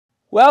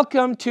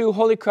Welcome to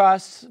Holy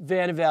Cross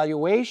Van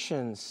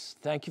Evaluations.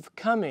 Thank you for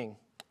coming.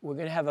 We're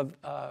going to have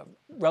a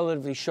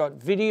relatively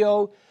short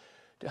video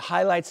to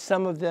highlight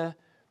some of the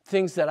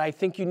things that I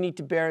think you need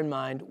to bear in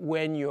mind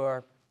when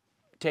you're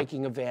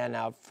taking a van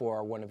out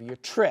for one of your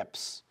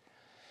trips.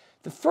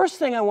 The first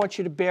thing I want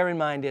you to bear in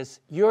mind is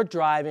you're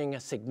driving a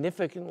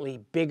significantly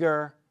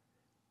bigger,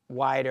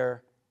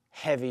 wider,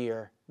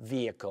 heavier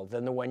vehicle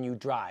than the one you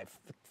drive.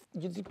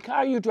 The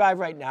car you drive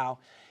right now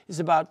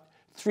is about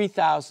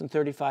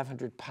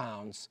 3,500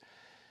 pounds.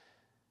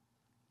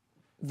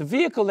 The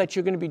vehicle that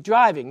you're going to be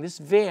driving, this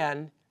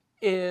van,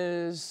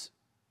 is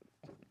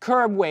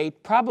curb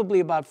weight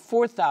probably about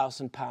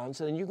 4,000 pounds,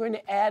 and you're going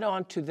to add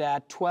on to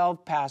that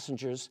 12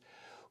 passengers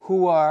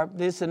who are,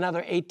 there's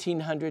another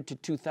 1,800 to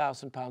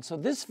 2,000 pounds. So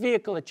this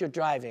vehicle that you're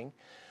driving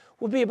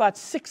will be about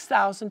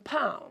 6,000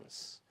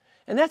 pounds.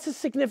 And that's a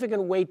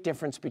significant weight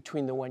difference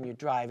between the one you're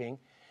driving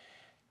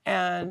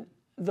and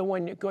the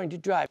one you're going to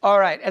drive. All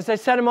right, as I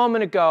said a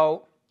moment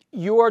ago,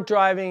 you're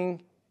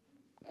driving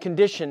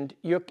conditioned.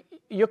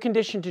 You're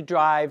conditioned to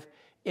drive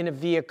in a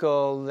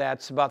vehicle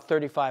that's about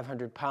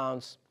 3,500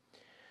 pounds.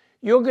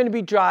 You're going to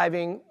be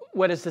driving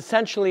what is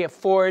essentially a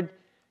Ford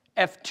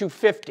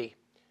F-250.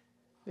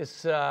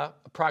 This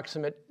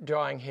approximate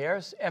drawing here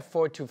is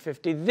F-Ford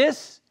 250.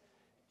 This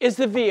is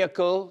the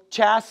vehicle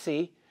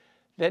chassis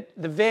that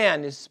the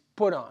van is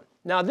put on.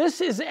 Now,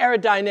 this is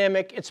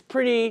aerodynamic. It's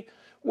pretty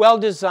well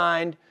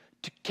designed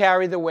to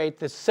carry the weight.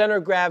 The center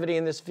of gravity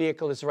in this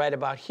vehicle is right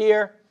about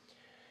here,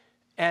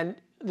 and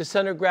the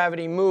center of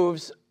gravity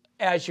moves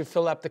as you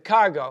fill up the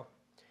cargo.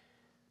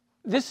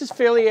 This is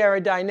fairly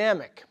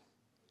aerodynamic.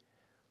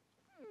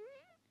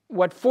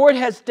 What Ford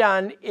has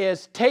done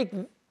is take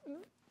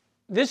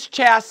this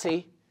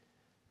chassis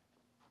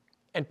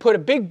and put a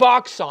big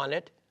box on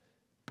it,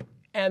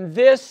 and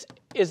this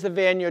is the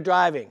van you're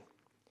driving.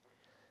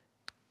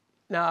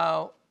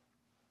 Now,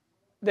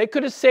 they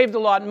could have saved a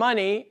lot of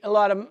money.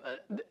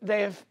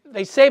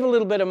 They save a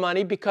little bit of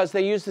money because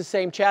they use the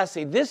same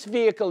chassis. This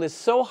vehicle is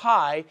so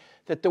high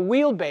that the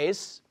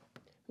wheelbase,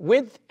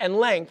 width and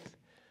length,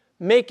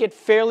 make it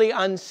fairly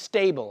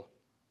unstable,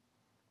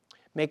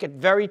 make it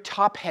very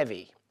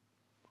top-heavy.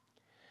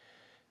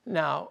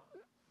 Now,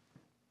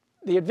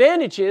 the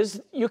advantage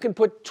is you can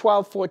put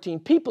 12, 14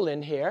 people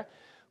in here,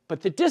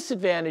 but the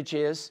disadvantage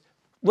is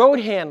road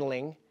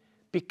handling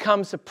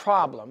becomes a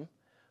problem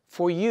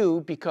for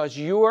you because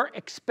you're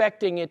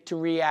expecting it to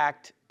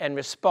react and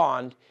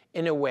respond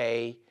in a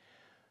way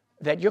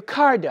that your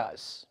car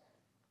does.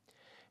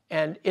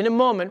 And in a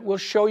moment, we'll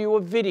show you a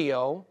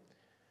video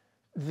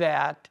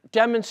that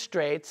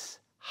demonstrates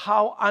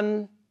how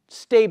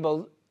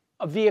unstable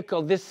a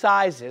vehicle this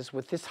size is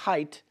with this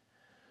height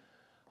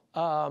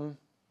can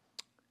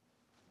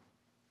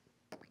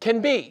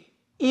be,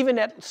 even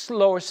at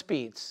slower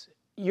speeds.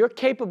 You're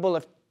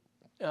capable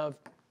of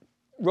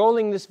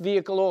rolling this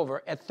vehicle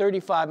over at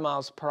 35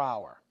 miles per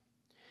hour.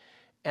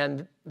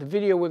 And the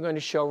video we're going to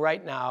show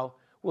right now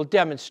will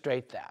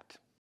demonstrate that.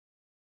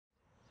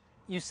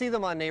 You see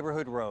them on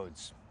neighborhood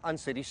roads, on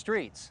city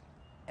streets,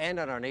 and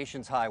on our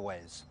nation's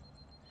highways.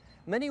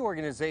 Many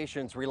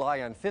organizations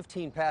rely on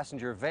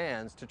 15-passenger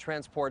vans to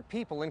transport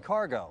people and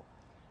cargo.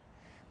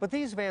 But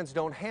these vans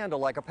don't handle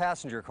like a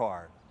passenger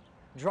car.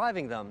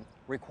 Driving them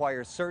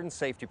requires certain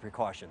safety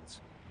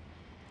precautions.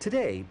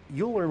 Today,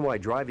 you'll learn why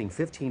driving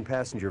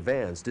 15-passenger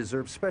vans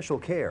deserves special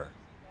care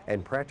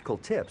and practical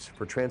tips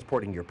for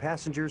transporting your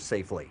passengers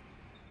safely.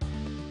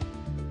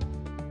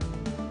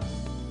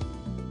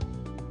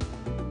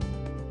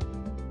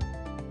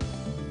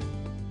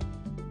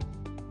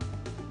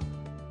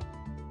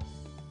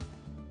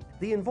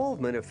 The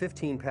involvement of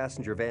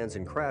 15-passenger vans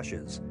in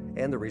crashes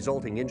and the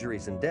resulting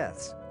injuries and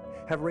deaths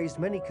have raised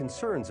many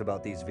concerns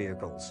about these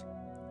vehicles.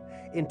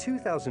 In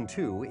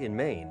 2002, in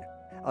Maine,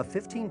 a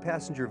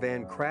 15-passenger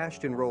van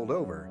crashed and rolled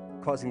over,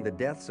 causing the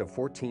deaths of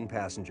 14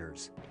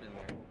 passengers.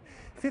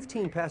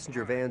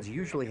 15-passenger vans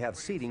usually have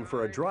seating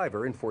for a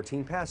driver and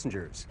 14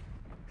 passengers.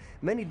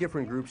 Many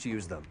different groups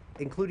use them,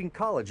 including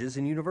colleges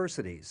and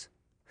universities,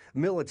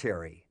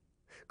 military,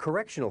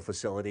 correctional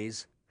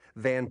facilities,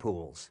 van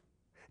pools,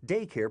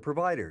 daycare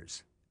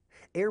providers,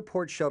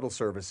 airport shuttle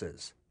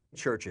services,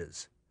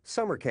 churches,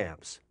 summer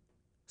camps,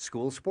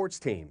 school sports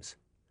teams,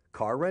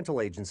 car rental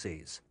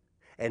agencies,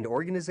 and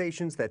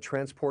organizations that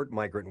transport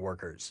migrant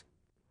workers.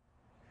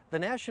 The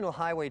National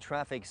Highway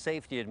Traffic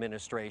Safety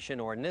Administration,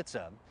 or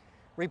NHTSA,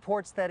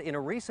 reports that in a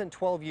recent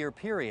 12-year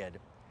period,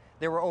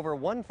 there were over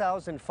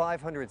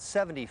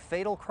 1,570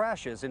 fatal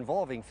crashes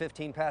involving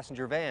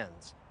 15-passenger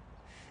vans.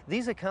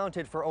 These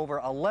accounted for over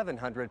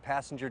 1,100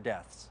 passenger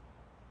deaths.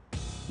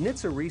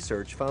 NHTSA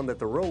research found that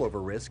the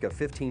rollover risk of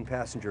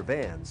 15-passenger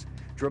vans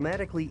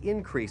dramatically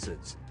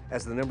increases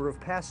as the number of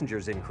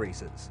passengers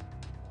increases.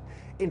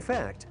 In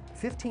fact,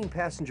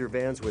 15-passenger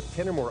vans with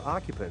 10 or more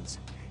occupants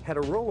had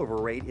a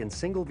rollover rate in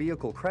single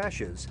vehicle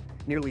crashes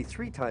nearly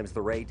 3 times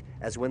the rate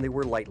as when they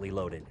were lightly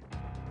loaded.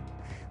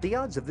 The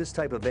odds of this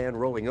type of van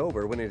rolling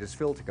over when it is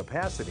filled to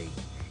capacity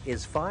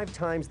is 5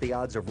 times the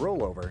odds of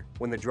rollover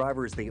when the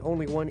driver is the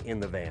only one in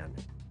the van.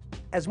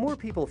 As more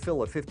people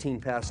fill a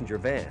 15-passenger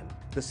van,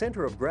 the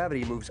center of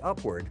gravity moves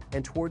upward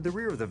and toward the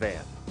rear of the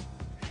van.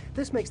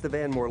 This makes the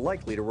van more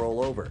likely to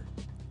roll over.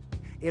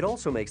 It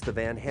also makes the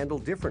van handle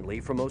differently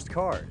from most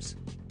cars.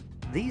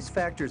 These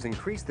factors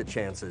increase the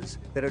chances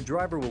that a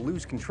driver will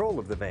lose control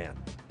of the van,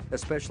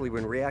 especially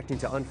when reacting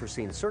to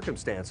unforeseen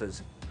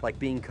circumstances like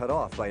being cut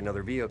off by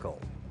another vehicle.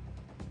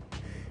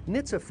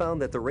 NHTSA found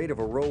that the rate of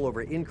a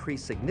rollover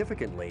increased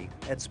significantly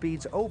at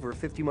speeds over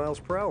 50 miles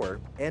per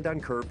hour and on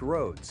curved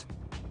roads.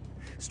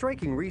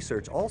 Striking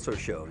research also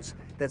shows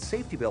that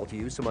safety belt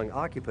use among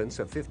occupants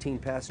of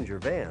 15-passenger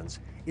vans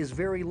is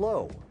very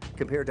low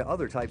compared to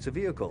other types of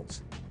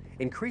vehicles,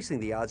 increasing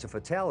the odds of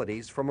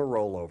fatalities from a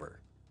rollover.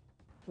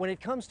 When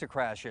it comes to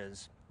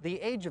crashes, the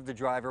age of the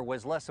driver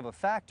was less of a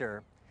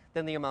factor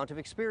than the amount of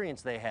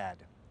experience they had.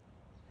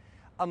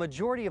 A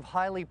majority of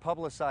highly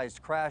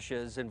publicized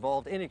crashes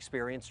involved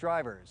inexperienced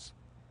drivers.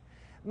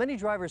 Many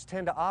drivers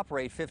tend to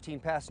operate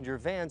 15-passenger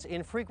vans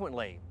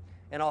infrequently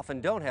and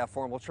often don't have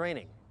formal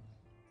training.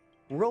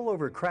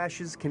 Rollover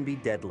crashes can be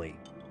deadly,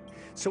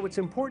 so it's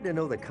important to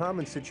know the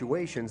common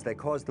situations that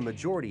cause the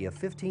majority of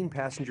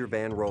 15-passenger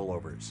van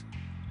rollovers.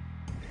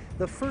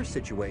 The first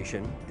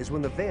situation is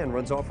when the van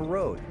runs off a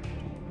road.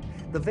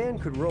 The van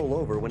could roll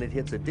over when it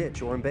hits a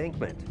ditch or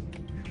embankment,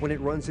 when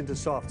it runs into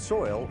soft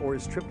soil or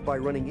is tripped by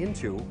running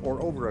into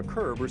or over a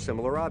curb or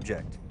similar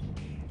object.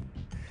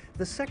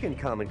 The second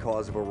common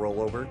cause of a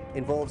rollover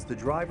involves the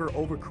driver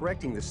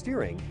overcorrecting the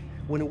steering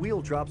when a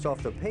wheel drops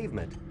off the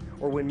pavement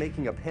or when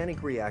making a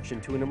panic reaction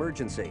to an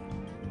emergency.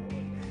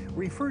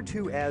 Referred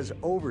to as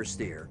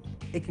oversteer,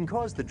 it can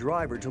cause the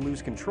driver to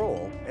lose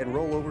control and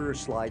roll over or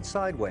slide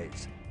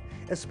sideways,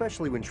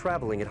 especially when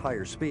traveling at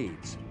higher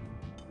speeds.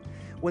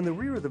 When the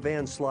rear of the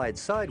van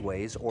slides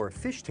sideways or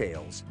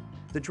fishtails,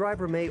 the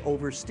driver may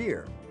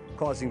oversteer,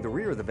 causing the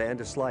rear of the van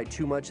to slide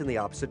too much in the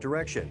opposite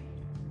direction.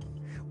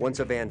 Once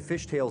a van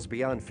fishtails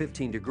beyond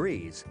 15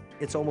 degrees,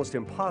 it's almost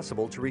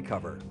impossible to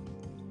recover.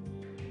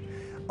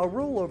 A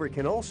rollover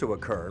can also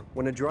occur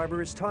when a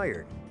driver is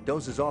tired,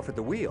 dozes off at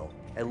the wheel,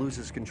 and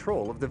loses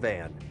control of the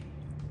van.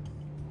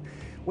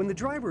 When the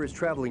driver is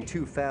traveling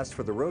too fast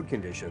for the road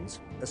conditions,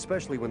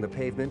 especially when the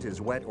pavement is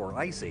wet or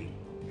icy,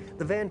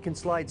 the van can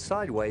slide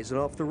sideways and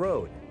off the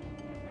road.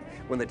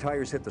 When the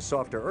tires hit the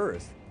softer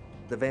earth,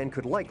 the van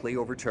could likely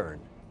overturn.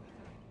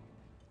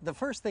 The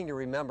first thing to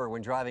remember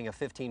when driving a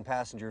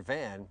 15-passenger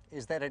van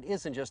is that it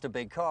isn't just a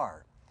big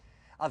car.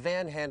 A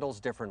van handles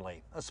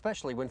differently,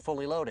 especially when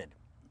fully loaded.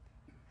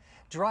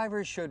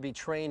 Drivers should be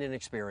trained and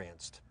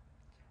experienced.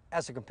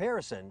 As a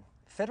comparison,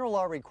 federal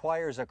law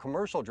requires a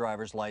commercial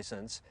driver's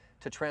license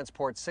to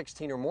transport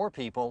 16 or more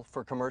people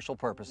for commercial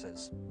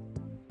purposes.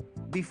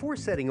 Before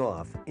setting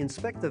off,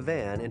 inspect the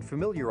van and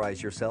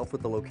familiarize yourself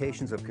with the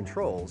locations of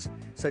controls,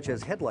 such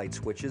as headlight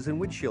switches and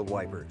windshield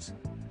wipers.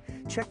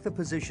 Check the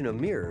position of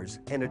mirrors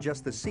and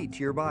adjust the seat to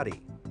your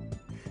body.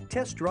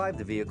 Test drive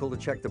the vehicle to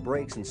check the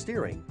brakes and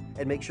steering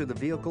and make sure the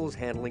vehicle is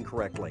handling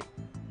correctly.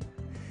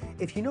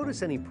 If you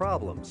notice any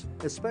problems,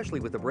 especially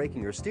with the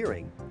braking or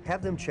steering,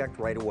 have them checked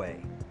right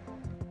away.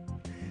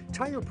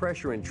 Tire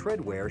pressure and tread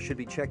wear should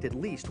be checked at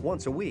least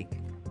once a week.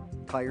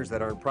 Tires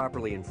that aren't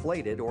properly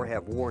inflated or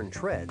have worn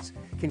treads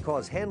can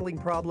cause handling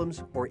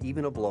problems or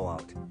even a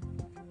blowout.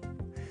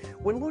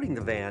 When loading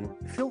the van,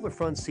 fill the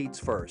front seats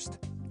first.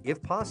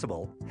 If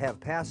possible, have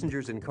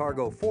passengers and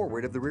cargo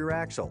forward of the rear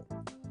axle.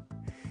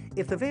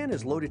 If the van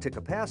is loaded to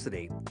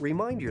capacity,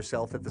 remind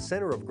yourself that the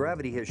center of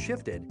gravity has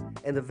shifted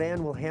and the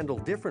van will handle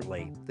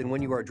differently than when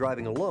you are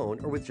driving alone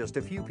or with just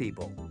a few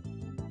people.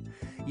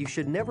 You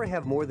should never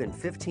have more than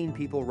 15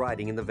 people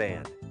riding in the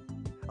van.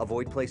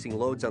 Avoid placing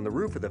loads on the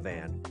roof of the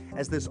van,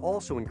 as this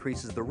also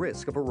increases the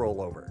risk of a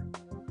rollover.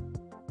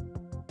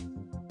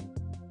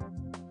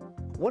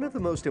 One of the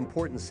most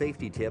important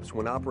safety tips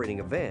when operating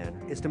a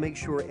van is to make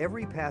sure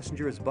every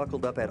passenger is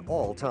buckled up at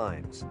all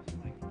times.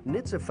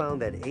 NHTSA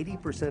found that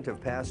 80%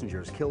 of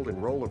passengers killed in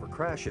rollover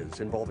crashes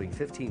involving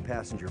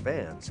 15-passenger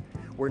vans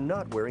were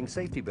not wearing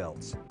safety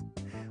belts.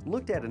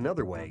 Looked at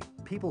another way,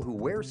 people who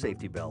wear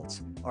safety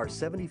belts are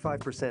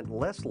 75%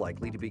 less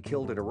likely to be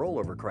killed in a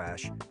rollover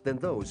crash than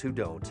those who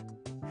don't.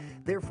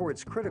 Therefore,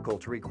 it's critical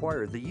to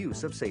require the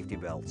use of safety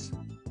belts.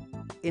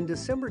 In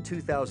December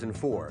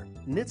 2004,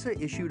 NHTSA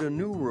issued a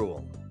new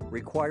rule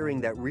requiring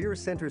that rear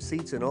center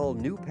seats in all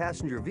new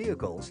passenger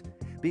vehicles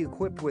be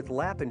equipped with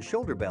lap and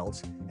shoulder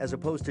belts as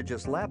opposed to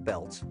just lap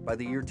belts by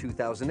the year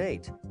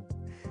 2008.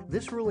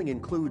 This ruling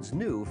includes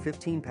new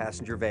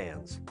 15-passenger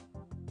vans.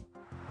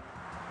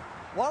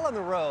 While on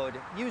the road,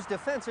 use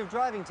defensive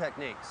driving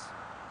techniques.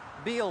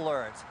 Be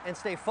alert and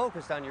stay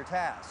focused on your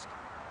task.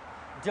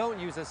 Don't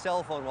use a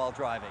cell phone while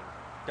driving.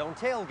 Don't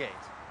tailgate.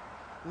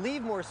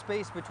 Leave more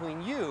space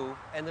between you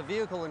and the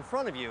vehicle in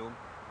front of you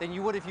than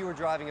you would if you were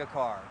driving a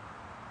car.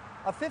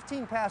 A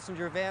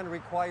 15-passenger van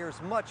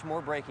requires much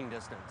more braking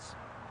distance.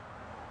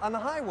 On the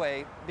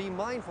highway, be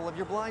mindful of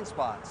your blind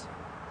spots.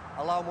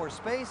 Allow more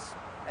space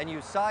and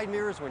use side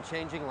mirrors when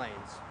changing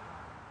lanes.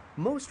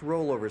 Most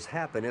rollovers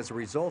happen as a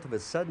result of a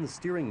sudden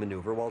steering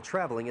maneuver while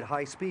traveling at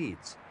high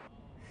speeds.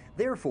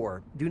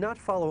 Therefore, do not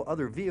follow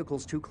other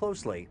vehicles too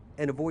closely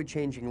and avoid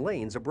changing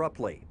lanes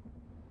abruptly.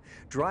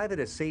 Drive at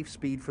a safe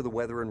speed for the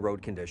weather and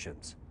road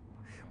conditions.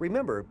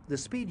 Remember, the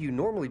speed you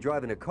normally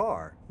drive in a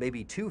car may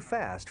be too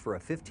fast for a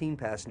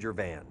 15-passenger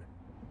van.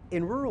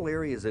 In rural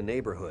areas and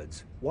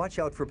neighborhoods, watch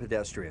out for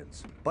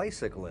pedestrians,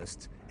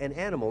 bicyclists, and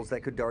animals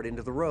that could dart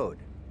into the road.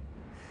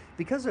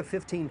 Because a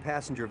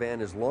 15-passenger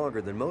van is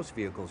longer than most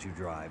vehicles you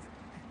drive,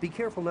 be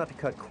careful not to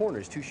cut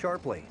corners too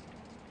sharply.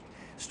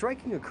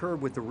 Striking a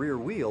curb with the rear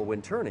wheel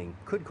when turning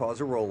could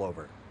cause a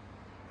rollover.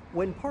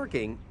 When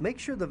parking, make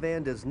sure the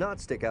van does not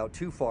stick out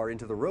too far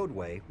into the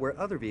roadway where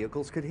other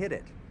vehicles could hit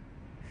it.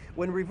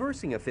 When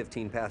reversing a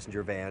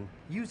 15-passenger van,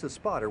 use a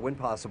spotter when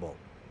possible.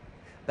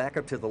 Back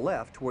up to the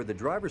left toward the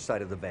driver's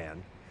side of the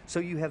van so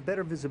you have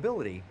better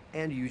visibility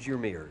and use your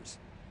mirrors.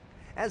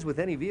 As with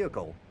any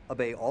vehicle,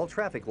 obey all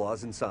traffic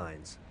laws and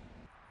signs.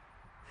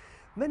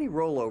 Many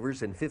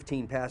rollovers in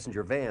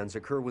 15-passenger vans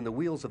occur when the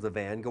wheels of the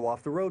van go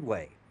off the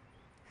roadway.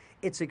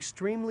 It's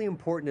extremely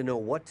important to know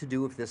what to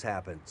do if this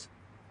happens.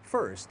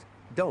 First,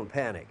 don't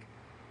panic.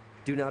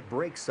 Do not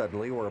brake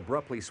suddenly or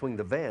abruptly swing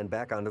the van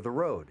back onto the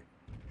road.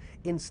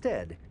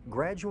 Instead,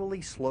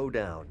 gradually slow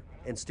down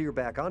and steer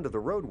back onto the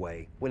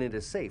roadway when it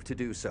is safe to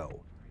do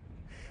so.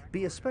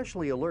 Be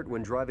especially alert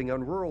when driving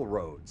on rural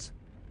roads.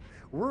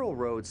 Rural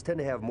roads tend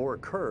to have more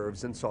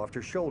curves and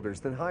softer shoulders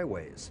than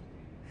highways.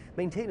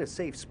 Maintain a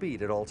safe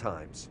speed at all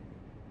times.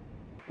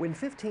 When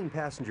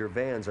 15-passenger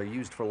vans are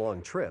used for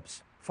long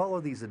trips,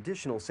 follow these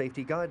additional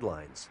safety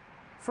guidelines.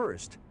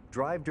 First,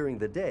 drive during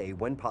the day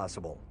when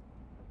possible.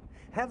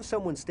 Have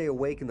someone stay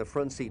awake in the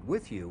front seat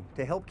with you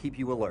to help keep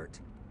you alert.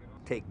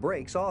 Take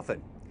breaks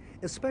often,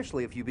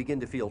 especially if you begin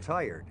to feel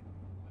tired.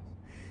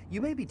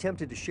 You may be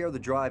tempted to share the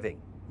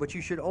driving, but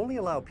you should only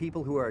allow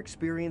people who are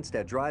experienced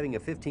at driving a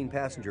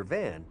 15-passenger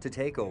van to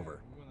take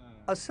over.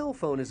 A cell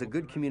phone is a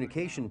good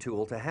communication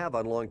tool to have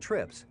on long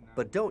trips,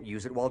 but don't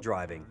use it while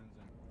driving.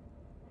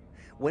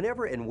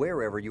 Whenever and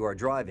wherever you are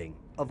driving,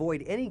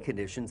 avoid any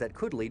conditions that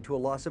could lead to a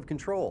loss of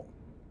control.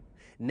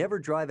 Never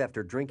drive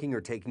after drinking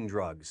or taking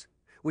drugs,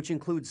 which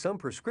includes some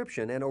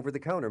prescription and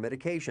over-the-counter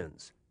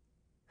medications.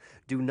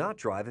 Do not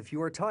drive if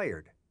you are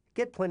tired.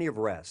 Get plenty of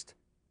rest.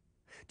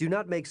 Do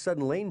not make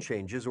sudden lane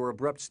changes or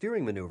abrupt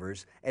steering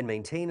maneuvers, and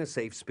maintain a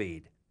safe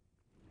speed.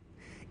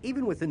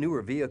 Even with the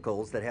newer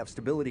vehicles that have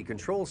stability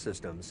control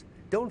systems,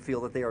 don't feel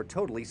that they are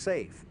totally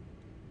safe.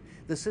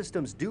 The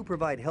systems do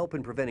provide help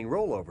in preventing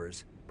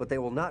rollovers, but they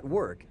will not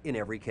work in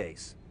every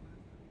case.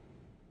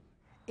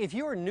 If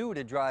you are new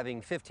to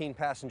driving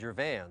 15-passenger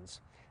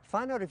vans,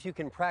 find out if you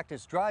can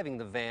practice driving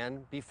the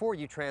van before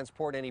you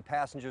transport any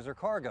passengers or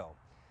cargo.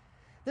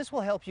 This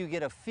will help you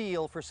get a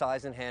feel for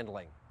size and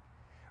handling.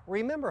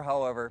 Remember,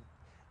 however,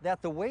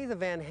 that the way the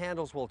van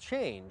handles will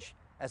change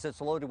as it's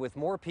loaded with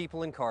more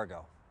people and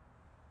cargo.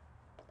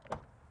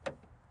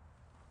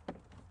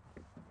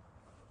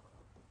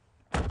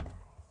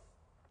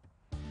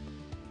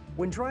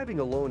 When driving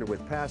alone or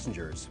with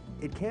passengers,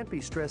 it can't be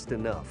stressed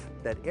enough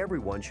that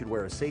everyone should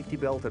wear a safety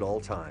belt at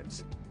all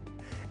times.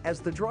 As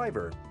the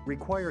driver,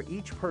 require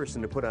each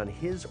person to put on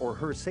his or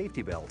her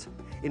safety belt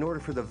in order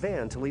for the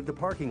van to leave the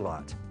parking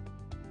lot.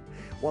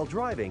 While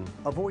driving,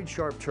 avoid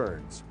sharp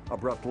turns,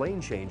 abrupt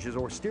lane changes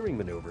or steering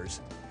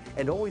maneuvers,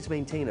 and always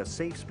maintain a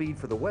safe speed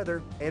for the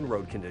weather and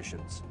road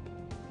conditions.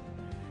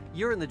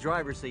 You're in the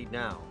driver's seat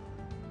now.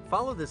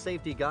 Follow the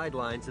safety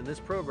guidelines in this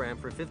program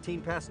for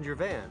 15-passenger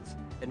vans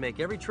and make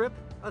every trip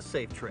a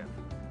safe trip.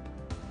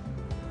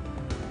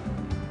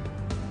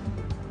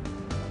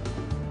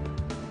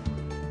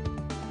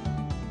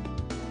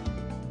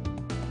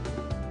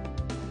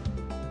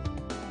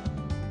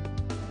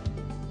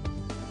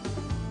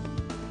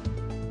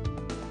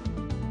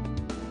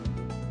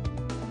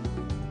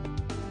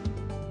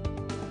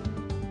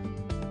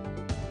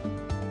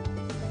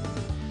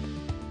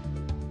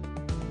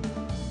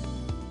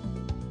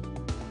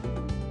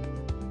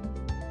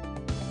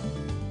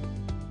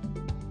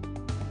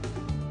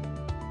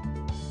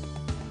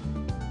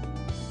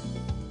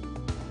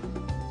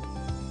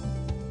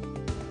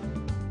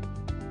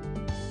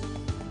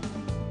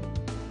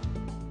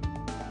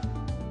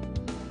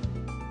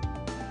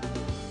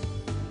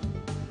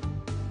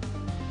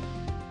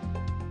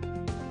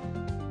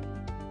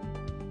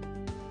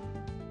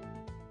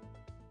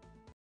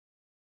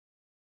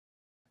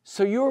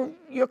 So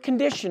you're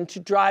conditioned to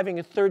driving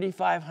a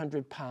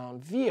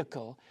 3,500-pound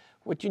vehicle.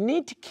 What you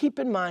need to keep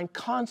in mind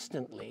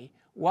constantly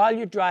while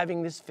you're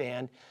driving this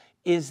van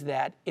is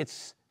that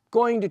it's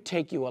going to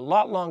take you a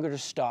lot longer to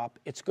stop.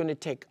 It's going to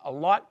take a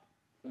lot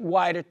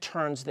wider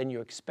turns than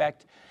you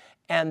expect,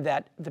 and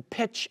that the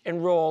pitch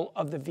and roll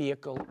of the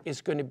vehicle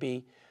is going to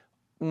be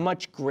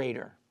much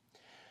greater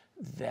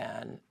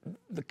than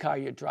the car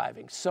you're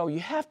driving. So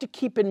you have to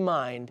keep in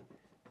mind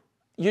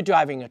you're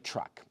driving a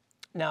truck.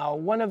 Now,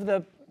 one of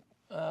the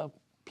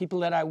people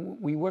that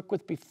we worked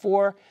with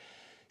before,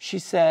 she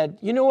said,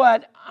 you know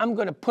what, I'm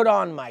going to put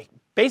on my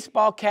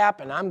baseball cap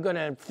and I'm going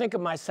to think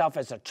of myself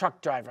as a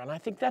truck driver. And I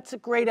think that's a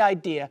great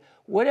idea.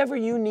 Whatever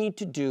you need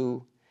to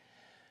do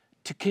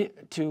to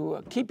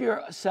keep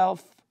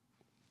yourself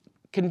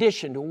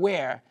conditioned,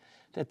 aware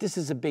that this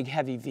is a big,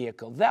 heavy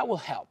vehicle. That will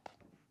help.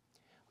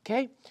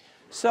 Okay?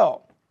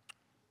 So,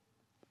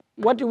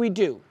 what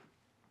do?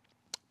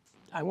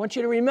 I want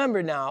you to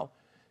remember now,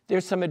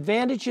 there's some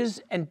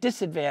advantages and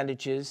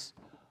disadvantages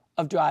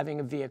of driving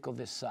a vehicle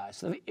this size.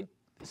 So the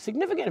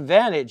significant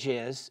advantage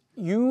is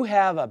you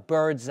have a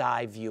bird's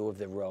eye view of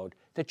the road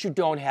that you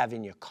don't have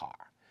in your car.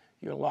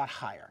 You're a lot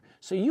higher.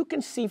 So you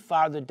can see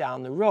farther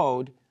down the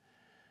road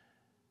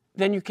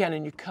than you can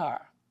in your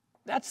car.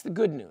 That's the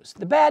good news.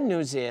 The bad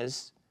news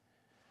is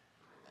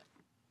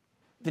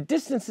the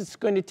distance it's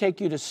going to take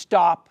you to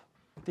stop,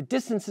 the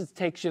distance it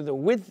takes you, the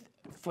width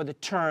for the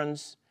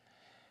turns,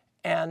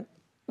 and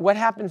what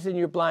happens in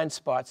your blind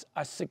spots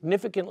are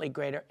significantly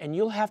greater, and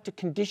you'll have to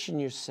condition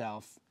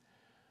yourself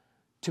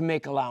to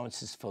make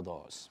allowances for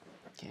those.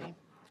 Okay?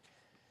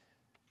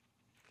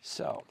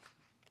 So,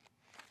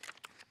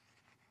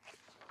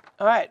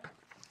 all right.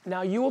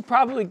 Now you will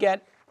probably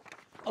get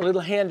a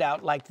little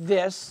handout like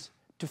this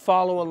to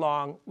follow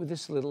along with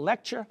this little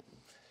lecture,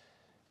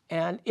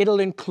 and it'll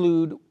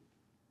include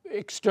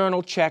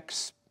external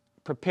checks,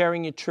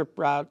 preparing your trip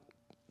route,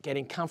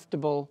 getting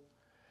comfortable,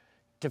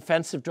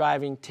 defensive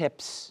driving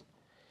tips,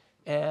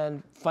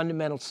 and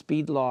fundamental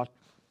speed law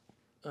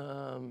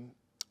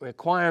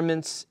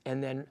requirements,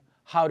 and then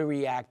how to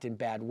react in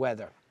bad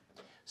weather.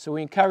 So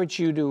we encourage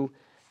you to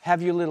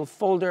have your little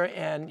folder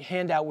and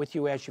handout with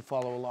you as you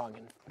follow along.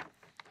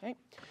 Okay?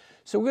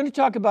 So we're going to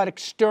talk about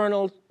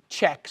external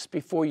checks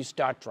before you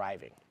start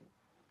driving.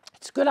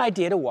 It's a good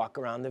idea to walk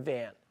around the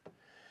van.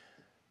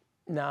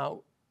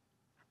 Now,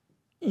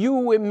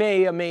 you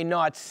may or may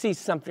not see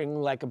something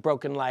like a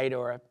broken light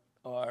or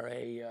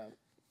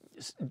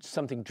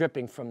something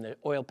dripping from the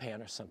oil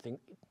pan or something.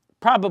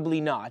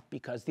 Probably not,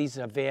 because these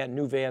are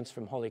new vans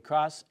from Holy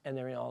Cross, and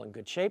they're all in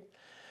good shape.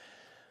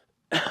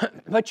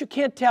 But you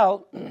can't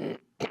tell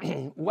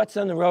what's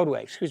on the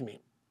roadway. Excuse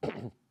me.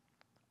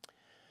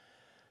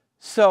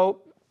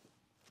 So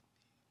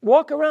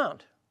walk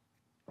around.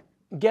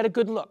 Get a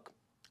good look.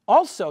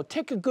 Also,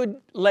 take a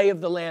good lay of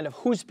the land of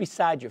who's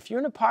beside you. If you're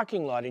in a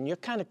parking lot and you're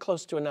kind of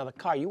close to another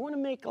car, you want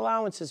to make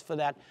allowances for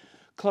that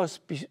close.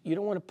 You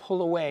don't want to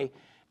pull away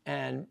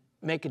and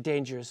make a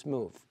dangerous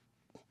move.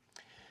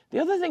 The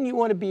other thing you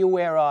want to be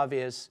aware of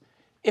is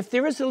if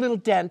there is a little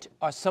dent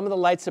or some of the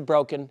lights are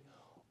broken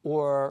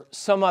or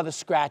some other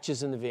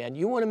scratches in the van,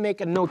 you want to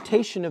make a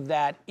notation of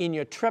that in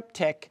your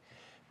triptych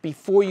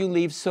before you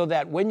leave so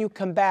that when you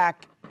come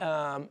back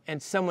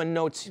and someone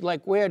notes,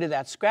 like, where did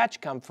that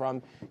scratch come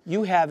from,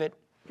 you have it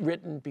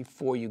written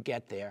before you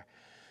get there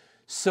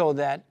so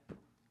that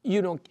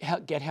you don't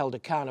get held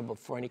accountable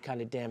for any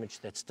kind of damage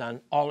that's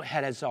done,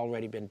 has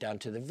already been done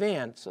to the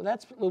van. So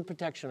that's a little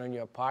protection on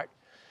your part.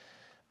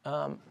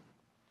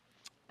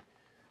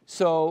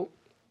 So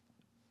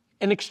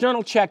an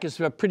external check is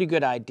a pretty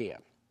good idea.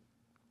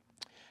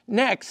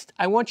 Next,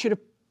 I want you to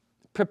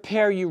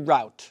prepare your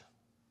route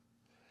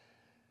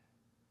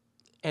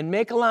and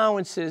make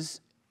allowances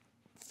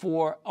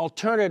for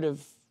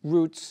alternative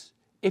routes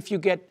if you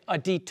get a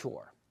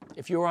detour.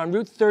 If you're on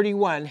Route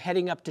 31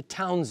 heading up to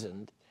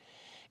Townsend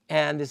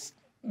and there's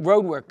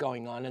road work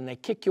going on and they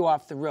kick you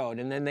off the road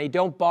and then they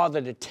don't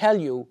bother to tell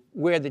you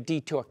where the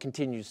detour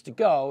continues to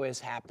go, as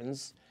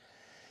happens,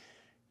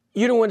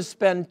 you don't want to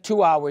spend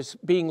 2 hours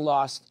being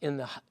lost in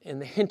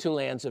the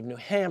hinterlands of New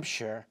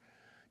Hampshire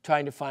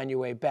trying to find your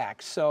way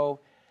back. So,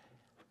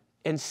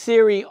 and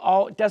Siri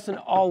doesn't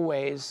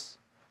always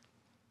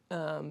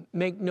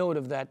make note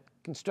of that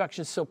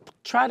construction, so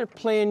try to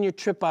plan your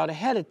trip out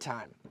ahead of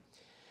time.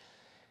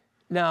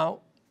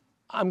 Now,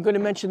 I'm going to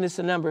mention this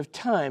a number of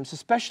times,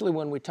 especially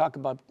when we talk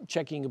about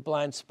checking your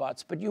blind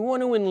spots, but you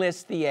want to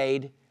enlist the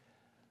aid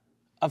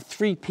of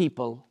 3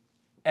 people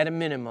at a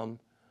minimum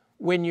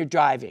when you're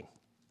driving,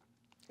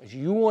 because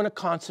you want to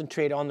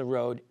concentrate on the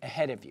road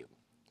ahead of you.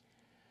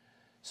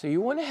 So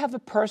you want to have a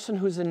person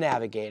who's a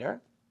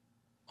navigator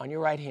on your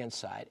right-hand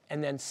side,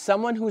 and then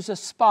someone who's a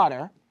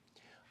spotter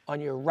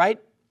on your right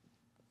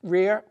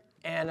rear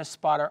and a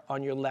spotter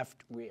on your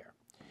left rear.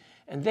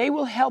 And they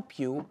will help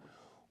you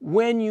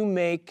when you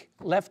make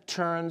left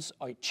turns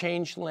or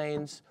change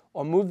lanes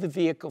or move the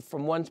vehicle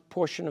from one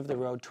portion of the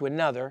road to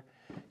another.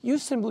 You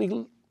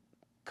simply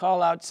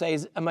call out, say,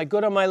 am I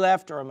good on my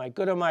left or am I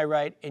good on my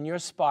right? And your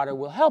spotter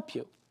will help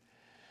you.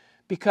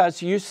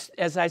 Because,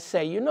 as I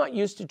say, you're not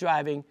used to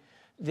driving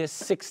this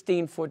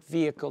 16-foot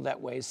vehicle that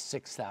weighs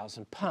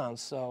 6,000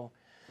 pounds. So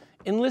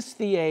enlist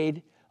the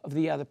aid of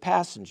the other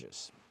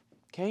passengers.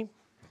 Okay?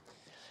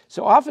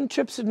 So often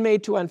trips are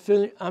made to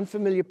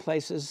unfamiliar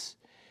places,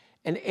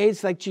 and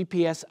aids like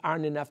GPS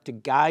aren't enough to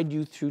guide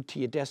you through to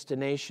your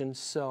destination,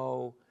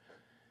 so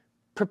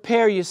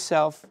prepare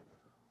yourself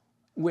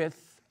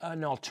with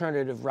an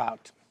alternative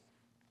route.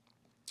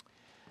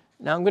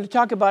 Now I'm going to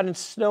talk about in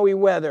snowy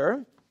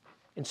weather.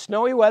 In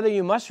snowy weather,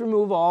 you must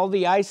remove all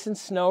the ice and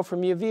snow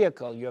from your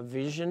vehicle. Your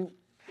vision,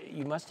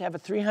 you must have a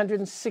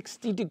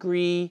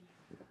 360-degree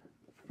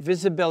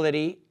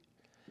visibility.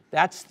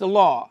 That's the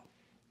law.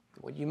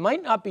 What you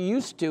might not be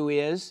used to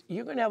is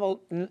you're going to have a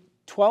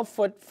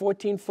 12-foot,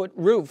 14-foot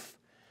roof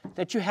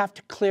that you have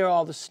to clear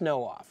all the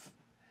snow off.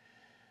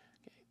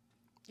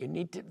 You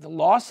need to, the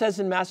law says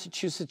in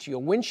Massachusetts your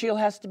windshield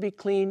has to be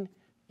clean,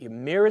 your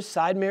mirrors,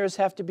 side mirrors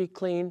have to be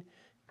clean,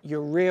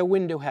 your rear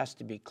window has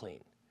to be clean.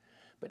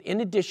 But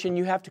in addition,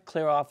 you have to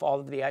clear off all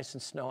of the ice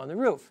and snow on the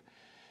roof.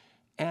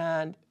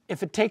 And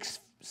if it takes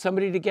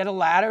somebody to get a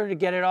ladder to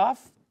get it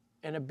off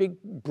and a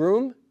big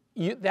broom,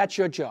 that's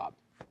your job.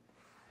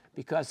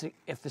 Because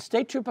if the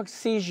state trooper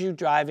sees you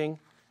driving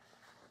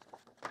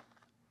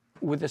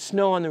with the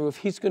snow on the roof,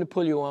 he's going to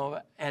pull you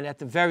over, and at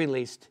the very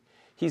least,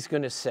 he's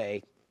going to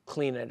say,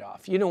 clean it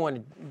off. You don't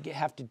want to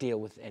have to deal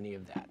with any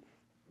of that.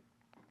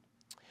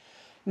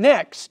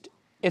 Next,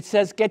 it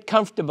says get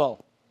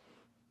comfortable.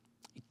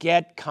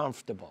 Get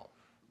comfortable.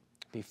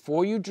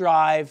 Before you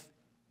drive,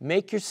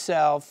 make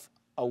yourself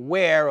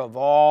aware of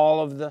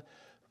all of the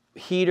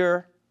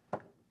heater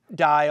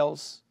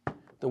dials,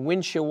 the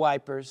windshield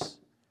wipers,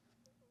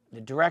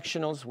 the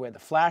directionals where the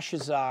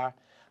flashes are,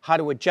 how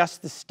to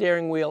adjust the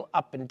steering wheel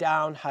up and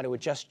down, how to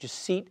adjust your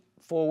seat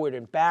forward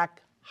and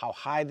back, how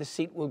high the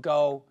seat will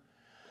go,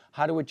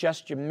 how to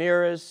adjust your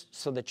mirrors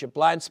so that your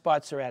blind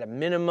spots are at a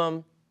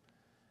minimum,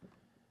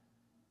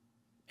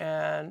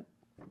 and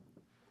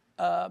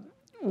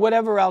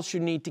whatever else you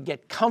need to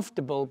get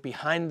comfortable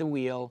behind the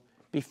wheel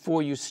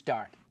before you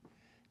start.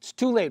 It's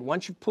too late.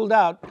 Once you've pulled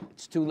out,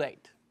 it's too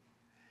late.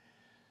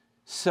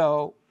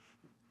 So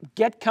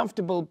get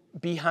comfortable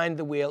behind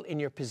the wheel in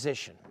your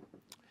position.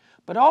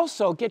 But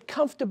also get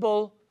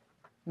comfortable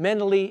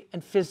mentally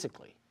and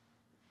physically.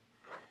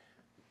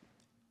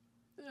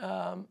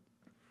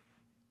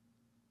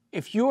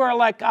 If you are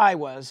like I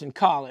was in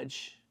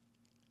college,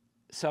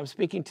 so I'm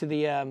speaking to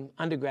the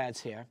undergrads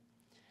here,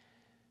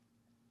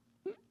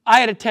 I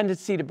had a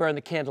tendency to burn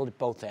the candle at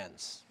both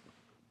ends.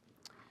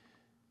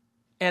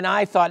 And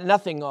I thought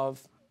nothing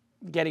of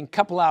getting a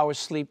couple hours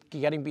sleep,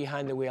 getting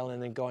behind the wheel,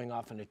 and then going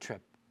off on a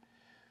trip.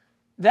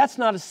 That's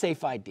not a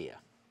safe idea.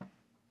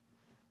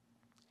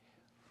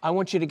 I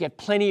want you to get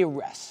plenty of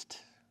rest,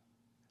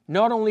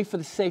 not only for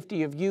the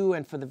safety of you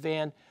and for the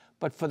van,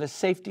 but for the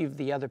safety of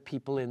the other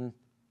people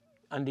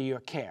under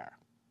your care.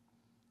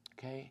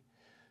 Okay?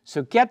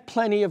 So get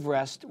plenty of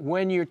rest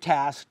when you're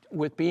tasked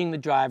with being the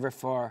driver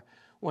for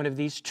one of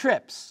these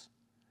trips,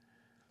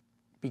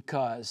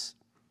 because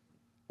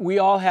we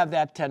all have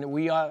that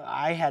tendency.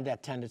 I had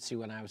that tendency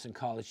when I was in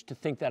college to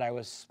think that I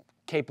was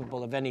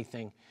capable of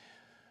anything.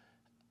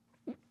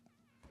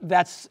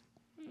 That's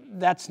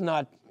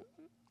not,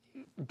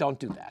 don't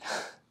do that.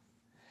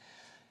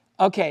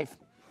 Okay,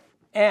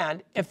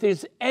 and if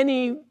there's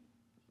any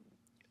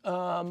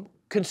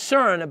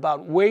concern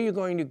about where you're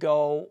going to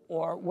go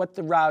or what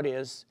the route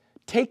is,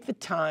 take the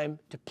time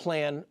to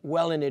plan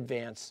well in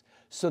advance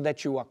so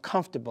that you are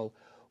comfortable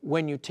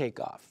when you take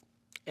off.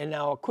 And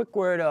now a quick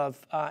word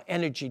of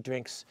energy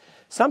drinks.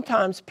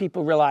 Sometimes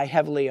people rely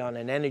heavily on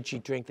an energy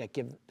drink that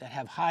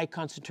have high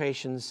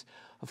concentrations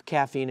of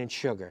caffeine and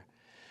sugar.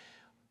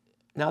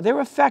 Now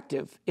they're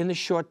effective in the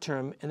short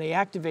term and they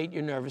activate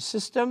your nervous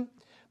system,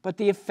 but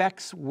the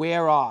effects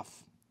wear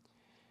off.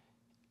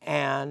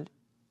 And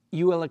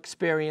you will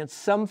experience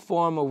some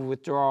form of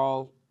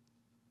withdrawal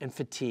and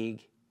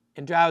fatigue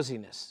and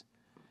drowsiness.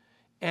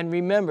 And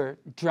remember,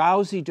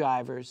 drowsy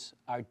drivers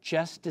are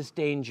just as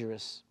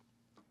dangerous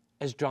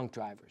as drunk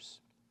drivers.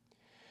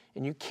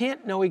 And you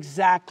can't know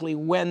exactly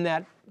when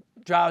that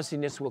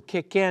drowsiness will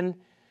kick in,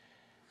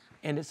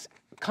 and it's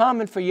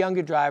common for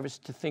younger drivers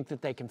to think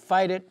that they can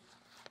fight it.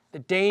 The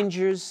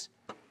dangers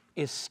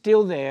is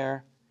still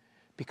there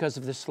because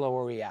of the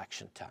slower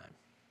reaction time.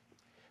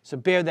 So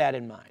bear that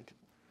in mind.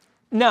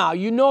 Now,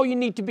 you know you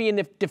need to be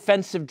a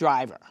defensive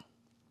driver,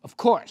 of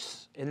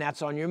course, and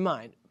that's on your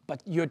mind.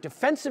 But your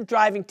defensive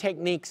driving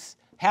techniques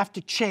have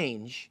to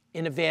change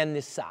in a van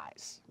this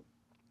size,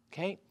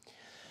 okay?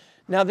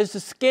 Now, there's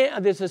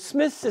a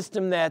Smith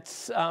system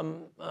that's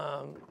on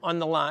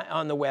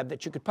the web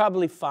that you could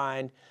probably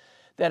find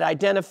that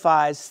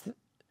identifies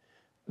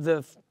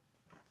the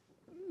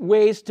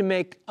ways to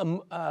make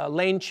a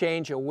lane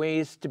change or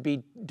ways to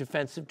be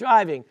defensive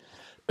driving.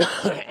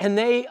 And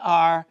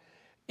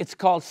it's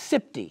called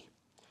SIPD,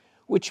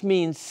 which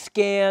means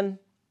scan,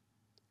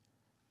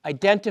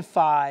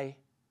 identify,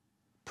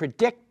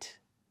 predict,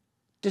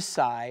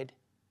 decide,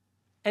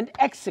 and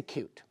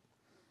execute.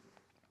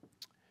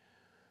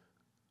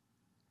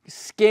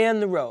 Scan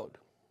the road.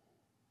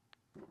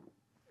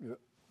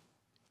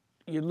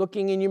 You're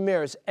looking in your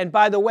mirrors. And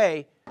by the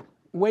way,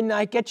 when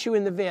I get you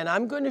in the van,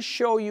 I'm going to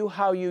show you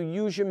how you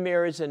use your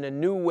mirrors in a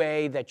new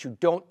way that you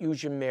don't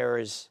use your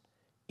mirrors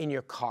in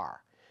your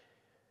car.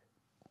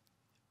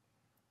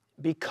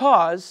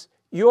 Because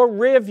your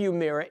rear view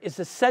mirror is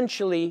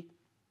essentially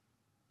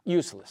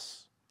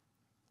useless.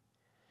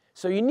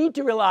 So you need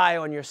to rely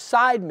on your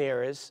side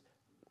mirrors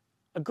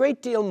a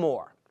great deal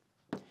more.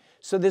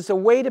 So there's a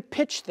way to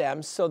pitch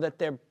them so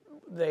that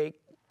they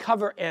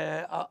cover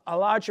a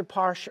larger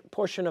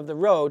portion of the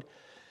road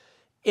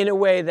in a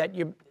way that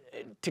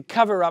to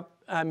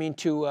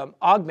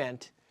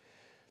augment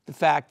the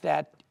fact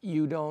that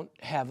you don't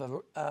have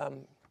a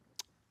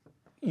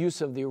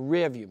use of the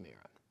rear view mirror.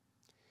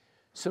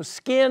 So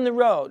scan the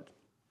road.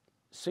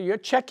 So you're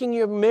checking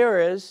your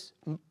mirrors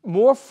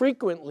more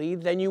frequently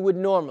than you would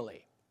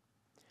normally.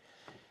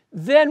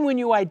 Then when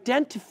you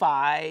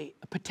identify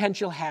a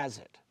potential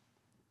hazard,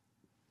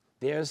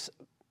 there's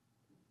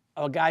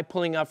a guy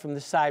pulling up from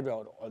the side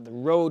road, or the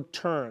road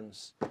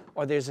turns,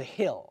 or there's a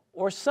hill,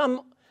 or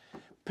some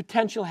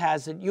potential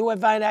hazard, you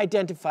have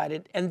identified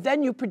it, and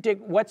then you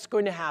predict what's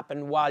going to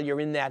happen while you're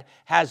in that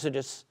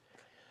hazardous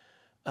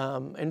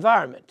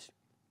environment.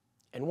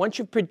 And once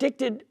you've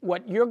predicted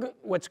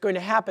what's going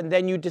to happen,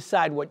 then you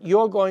decide what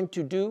you're going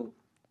to do,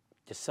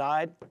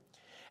 decide.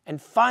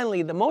 And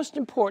finally, the most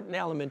important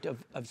element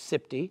of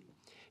SIPD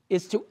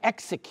is to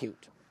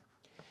execute.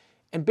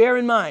 And bear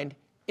in mind,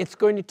 it's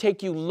going to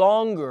take you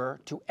longer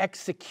to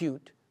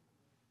execute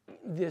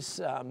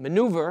this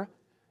maneuver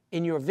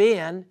in your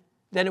van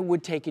than it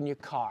would take in your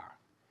car.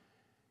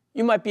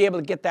 You might be able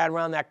to get that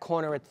around that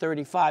corner at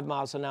 35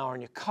 miles an hour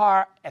in your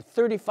car. At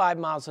 35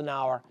 miles an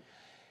hour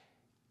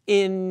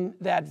in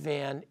that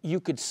van, you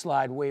could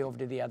slide way over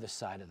to the other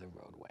side of the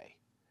roadway.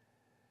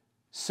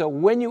 So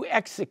when you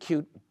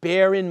execute,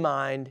 bear in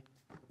mind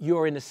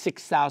you're in a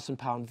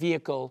 6,000-pound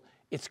vehicle.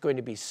 It's going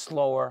to be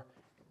slower,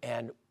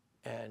 and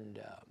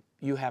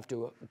you have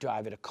to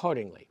drive it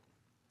accordingly.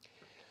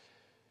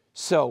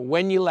 So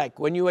when you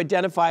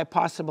identify a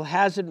possible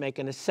hazard, make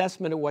an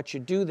assessment of what you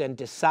do, then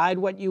decide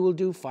what you will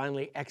do,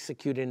 finally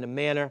execute in a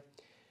manner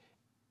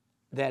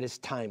that is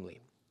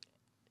timely.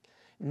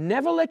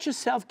 Never let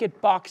yourself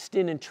get boxed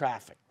in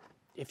traffic.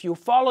 If you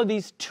follow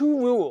these two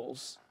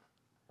rules,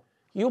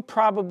 you'll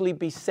probably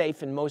be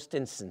safe in most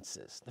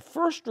instances. The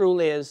first rule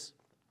is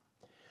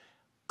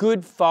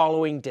good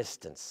following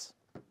distance.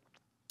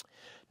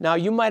 Now,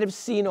 you might have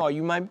seen, or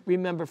you might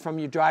remember from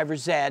your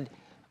driver's ed,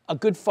 a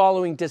good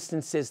following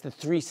distance is the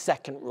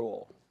 3-second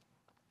rule,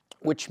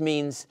 which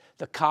means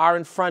the car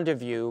in front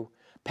of you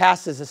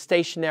passes a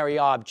stationary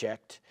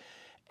object,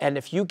 and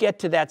if you get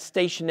to that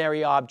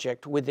stationary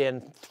object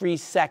within 3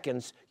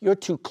 seconds, you're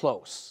too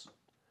close.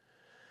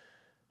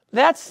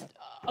 That's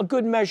a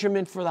good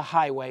measurement for the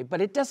highway, but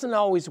it doesn't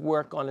always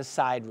work on a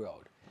side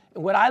road.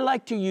 And what I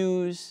like to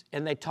use,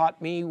 and they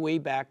taught me way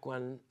back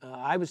when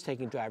I was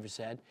taking driver's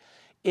ed,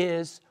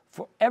 is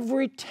for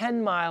every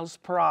 10 miles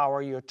per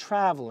hour you're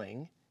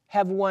traveling,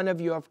 have one of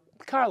your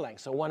car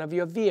lengths or one of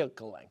your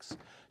vehicle lengths.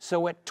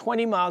 So at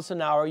 20 miles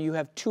an hour, you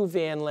have 2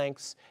 van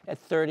lengths. At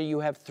 30, you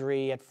have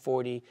 3. At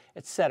 40,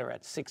 etc.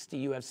 At 60,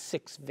 you have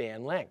 6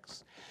 van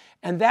lengths.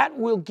 And that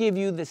will give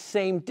you the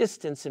same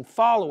distance in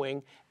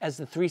following as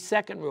the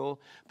 3-second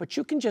rule, but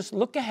you can just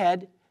look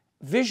ahead,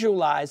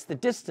 visualize the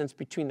distance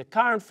between the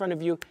car in front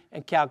of you,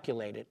 and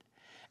calculate it,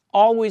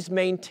 always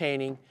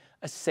maintaining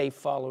a safe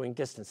following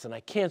distance. And I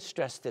can't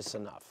stress this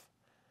enough.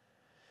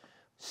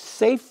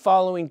 Safe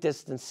following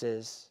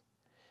distances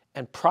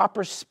and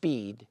proper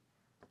speed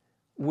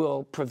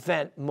will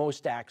prevent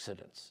most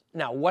accidents.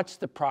 Now, what's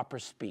the proper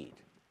speed?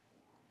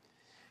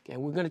 Okay,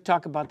 we're going to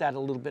talk about that a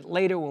little bit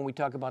later when we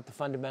talk about the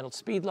fundamental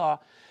speed law.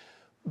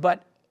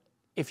 But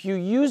if you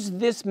use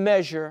this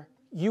measure,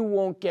 you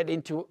won't get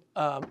into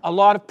a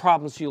lot of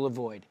problems you'll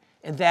avoid.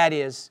 And that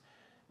is,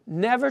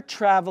 never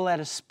travel at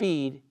a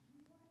speed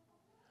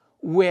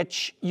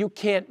which you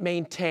can't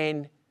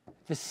maintain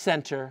the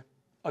center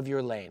of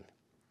your lane.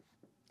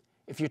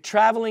 If you're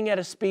traveling at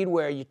a speed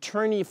where you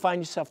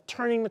find yourself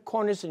turning the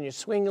corners and you're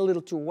swinging a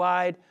little too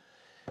wide,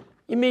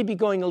 you may be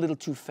going a little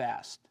too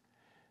fast.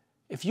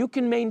 If you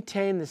can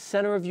maintain the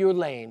center of your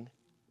lane,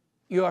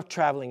 you're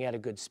traveling at a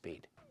good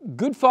speed.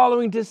 Good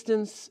following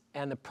distance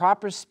and the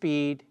proper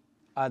speed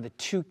are the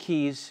 2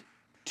 keys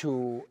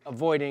to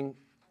avoiding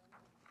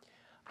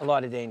a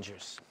lot of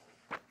dangers.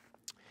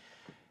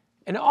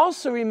 And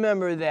also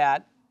remember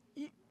that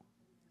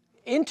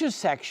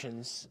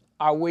intersections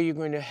are where you're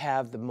going to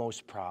have the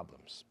most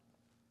problems.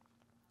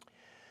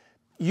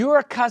 You're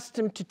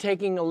accustomed to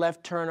taking a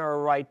left turn or a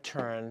right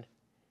turn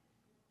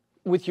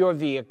with your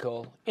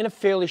vehicle in a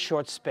fairly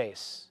short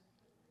space.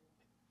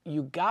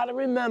 You got to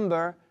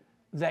remember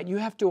that you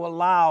have to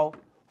allow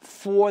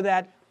for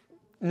that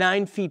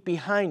 9 feet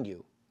behind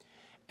you.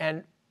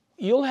 And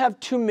you'll have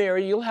 2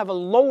 mirrors. You'll have a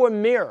lower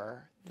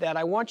mirror that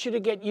I want you to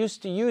get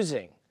used to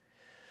using.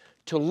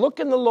 To look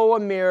in the lower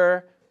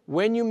mirror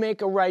when you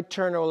make a right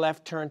turn or a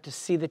left turn to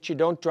see that you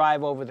don't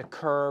drive over the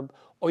curb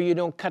or you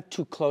don't cut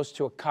too close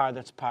to a car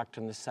that's parked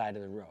on the side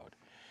of the road.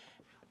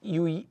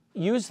 You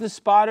use the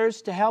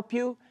spotters to help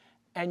you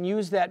and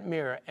use that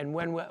mirror. And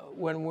when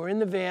we're in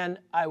the van,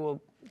 I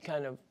will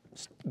kind of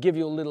give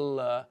you a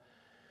little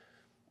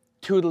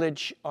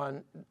tutelage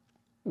on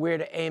where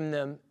to aim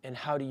them and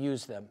how to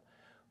use them.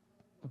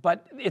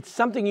 But it's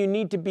something you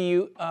need to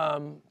be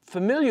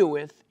familiar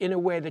with in a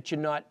way that you're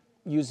not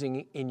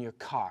using in your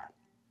car.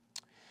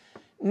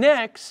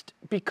 Next,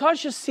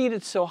 because you're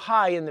seated so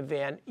high in the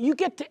van, you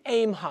get to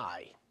aim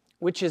high,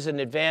 which is an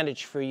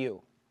advantage for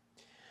you.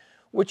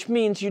 Which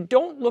means you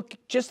don't look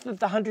just at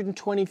the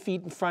 120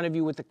 feet in front of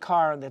you with the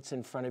car that's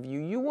in front of you.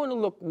 You want to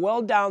look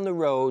well down the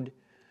road,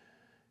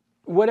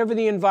 whatever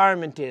the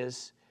environment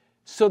is,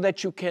 so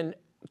that you can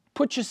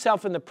put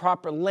yourself in the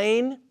proper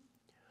lane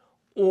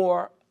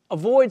or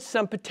avoid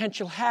some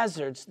potential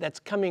hazards that's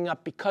coming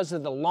up because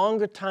of the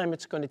longer time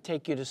it's going to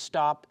take you to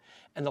stop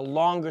and the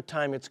longer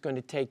time it's going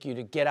to take you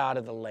to get out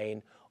of the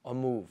lane or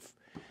move.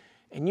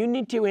 And you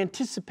need to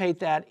anticipate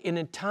that in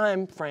a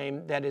time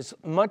frame that is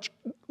much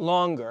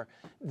longer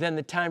than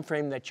the time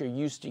frame that you're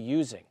used to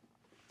using.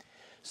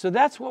 So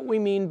that's what we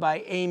mean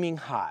by aiming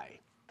high.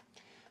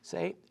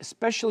 Say,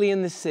 especially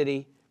in the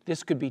city,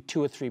 this could be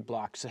 2 or 3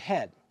 blocks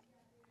ahead.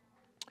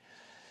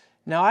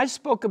 Now, I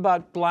spoke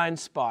about blind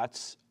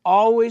spots.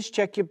 Always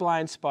check your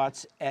blind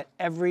spots at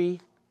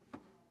every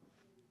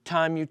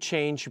time you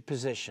change your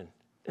position.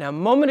 Now, a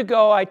moment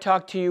ago, I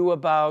talked to you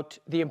about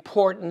the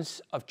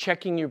importance of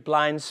checking your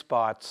blind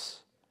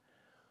spots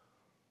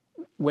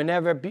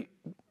whenever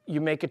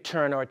you make a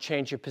turn or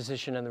change your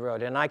position in the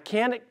road. And I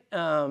can't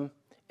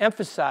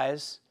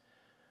emphasize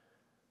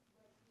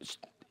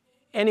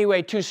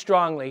anyway too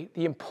strongly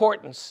the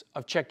importance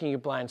of checking your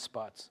blind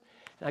spots.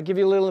 And I'll give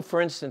you a little,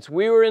 for instance,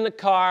 we were in the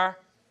car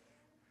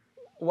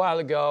a while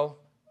ago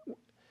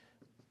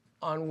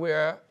on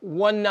where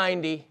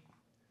 190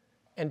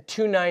 and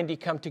 290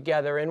 come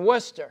together in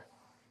Worcester.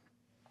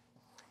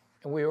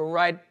 And we were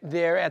right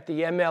there at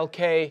the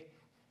MLK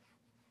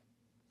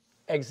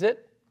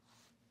exit.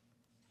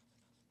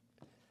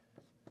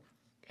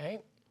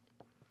 Okay.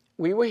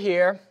 We were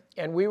here,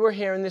 and we were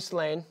here in this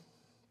lane.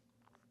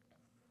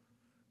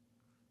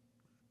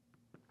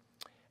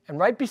 And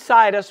right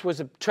beside us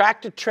was a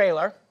tractor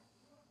trailer.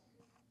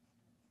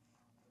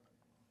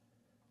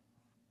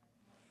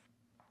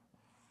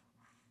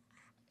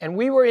 And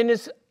we were in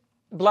his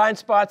blind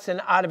spots and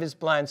out of his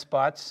blind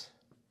spots,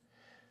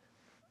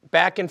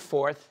 back and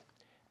forth.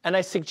 And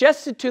I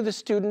suggested to the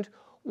student,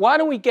 why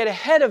don't we get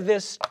ahead of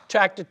this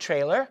tractor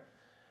trailer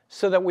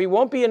so that we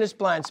won't be in his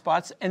blind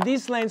spots, and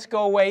these lanes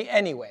go away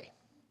anyway.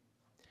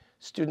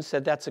 Student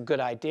said that's a good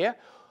idea.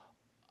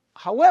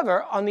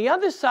 However, on the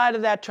other side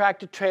of that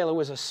tractor trailer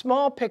was a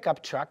small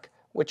pickup truck,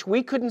 which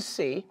we couldn't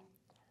see,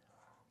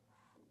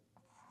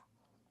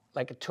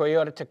 like a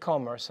Toyota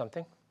Tacoma or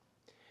something.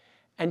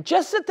 And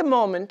just at the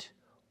moment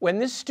when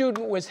this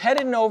student was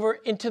heading over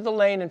into the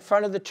lane in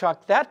front of the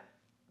truck, that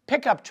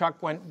pickup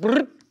truck went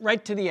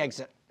right to the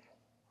exit.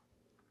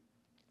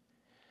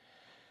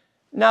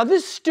 Now,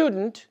 this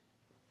student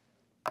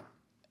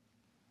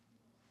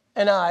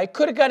and I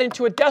could have got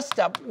into a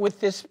dust-up with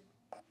this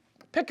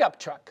pickup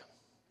truck,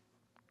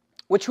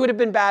 which would have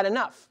been bad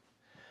enough.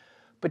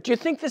 But do you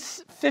think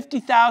this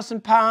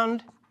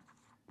 50,000-pound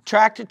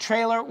tractor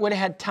trailer would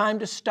have had time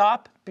to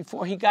stop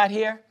before he got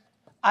here?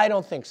 I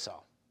don't think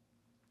so.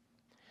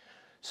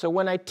 So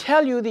when I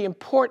tell you the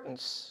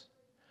importance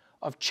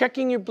of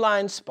checking your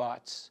blind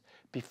spots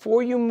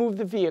before you move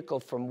the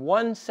vehicle from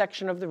one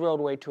section of the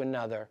roadway to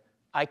another,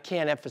 I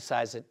can't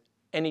emphasize it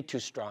any too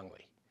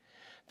strongly.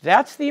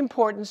 That's the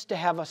importance to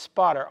have a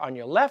spotter on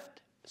your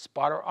left, a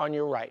spotter on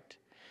your right.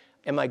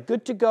 Am I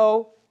good to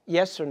go?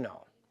 Yes or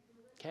no?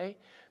 Okay?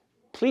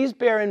 Please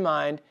bear in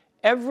mind,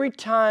 every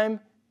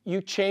time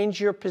you change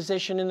your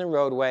position in the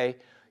roadway,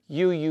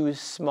 you use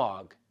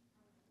smog.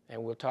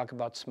 And we'll talk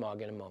about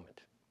smog in a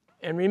moment.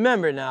 And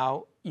remember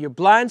now, your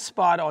blind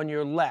spot on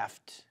your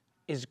left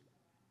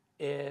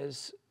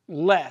is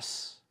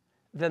less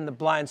than the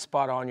blind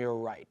spot on your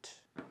right.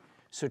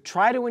 So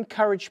try to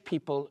encourage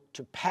people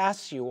to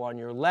pass you on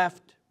your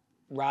left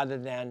rather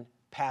than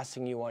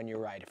passing you on your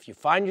right. If you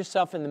find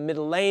yourself in the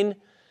middle lane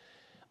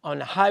on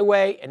the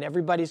highway and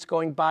everybody's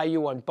going by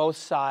you on both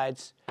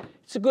sides,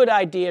 it's a good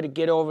idea to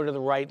get over to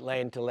the right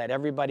lane to let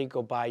everybody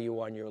go by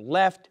you on your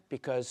left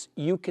because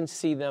you can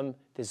see them.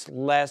 There's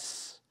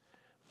less,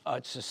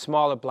 it's a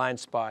smaller blind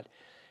spot,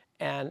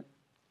 and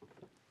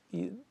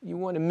you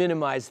want to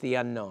minimize the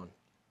unknown.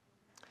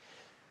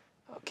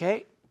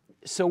 Okay?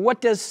 So what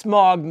does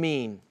smog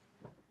mean?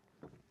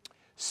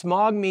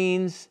 Smog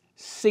means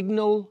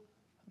signal,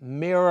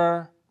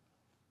 mirror,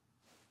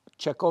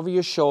 check over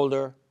your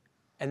shoulder,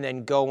 and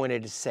then go when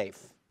it is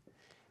safe.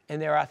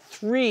 And there are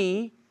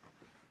 3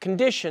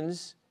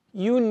 conditions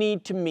you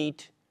need to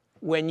meet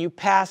when you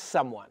pass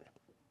someone.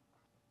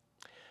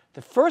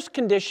 The first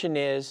condition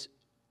is,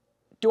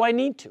 do I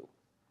need to?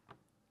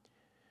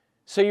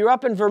 So you're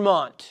up in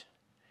Vermont,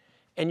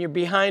 and you're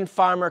behind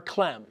Farmer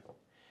Clem.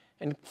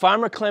 And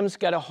Farmer Clem's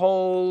got a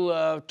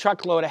whole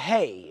truckload of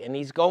hay, and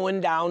he's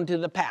going down to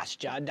the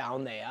pasture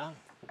down there.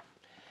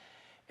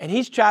 And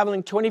he's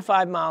traveling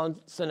 25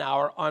 miles an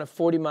hour on a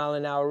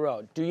 40-mile-an-hour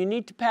road. Do you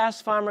need to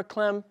pass Farmer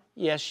Clem?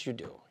 Yes, you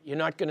do. You're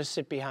not going to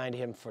sit behind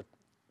him for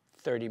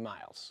 30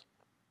 miles.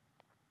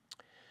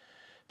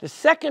 The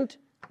second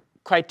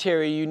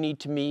criteria you need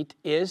to meet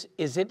is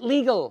it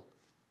legal?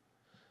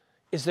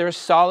 Is there a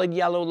solid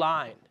yellow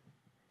line?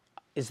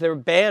 Is there a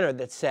banner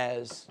that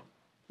says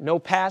no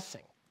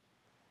passing?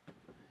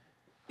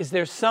 Is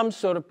there some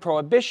sort of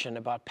prohibition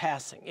about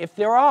passing? If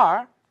there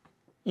are,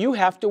 you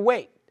have to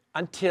wait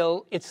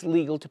until it's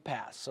legal to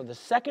pass. So the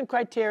second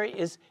criteria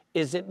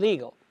is it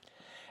legal?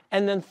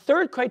 And then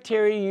third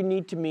criteria you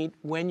need to meet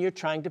when you're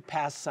trying to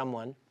pass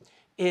someone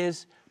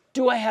is,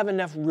 do I have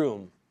enough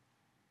room?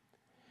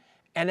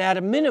 And at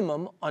a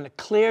minimum, on a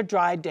clear,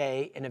 dry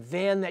day, in a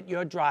van that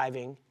you're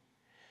driving,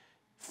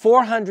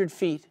 400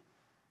 feet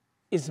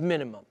is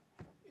minimum.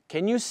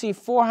 Can you see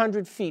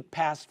 400 feet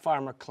past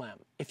Farmer Clem?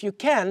 If you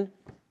can,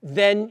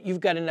 then you've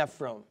got enough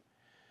room.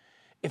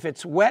 If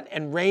it's wet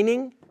and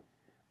raining,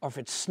 or if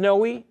it's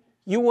snowy,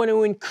 you want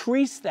to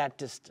increase that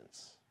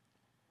distance.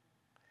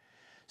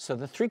 So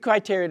the 3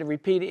 criteria to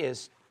repeat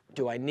is,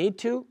 do I need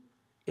to?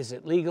 Is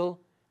it legal?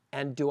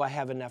 And do I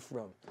have enough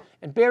room?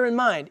 And bear in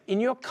mind, in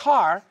your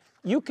car,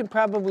 you can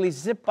probably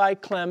zip by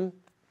Clem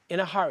in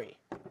a hurry.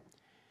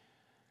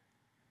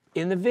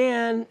 In the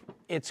van,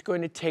 it's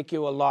going to take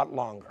you a lot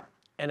longer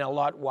and a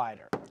lot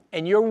wider.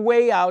 And you're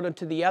way out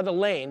into the other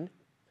lane,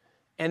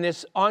 and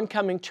this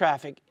oncoming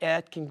traffic,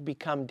 it can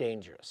become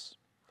dangerous.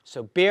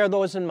 So bear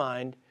those in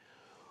mind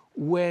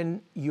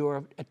when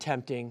you're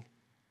attempting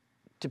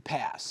to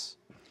pass.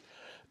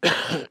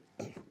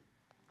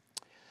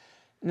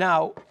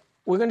 Now,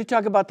 we're going to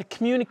talk about the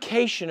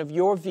communication of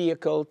your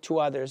vehicle to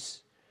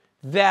others.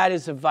 That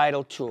is a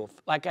vital tool.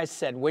 Like I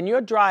said, when you're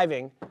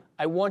driving,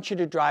 I want you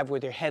to drive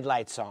with your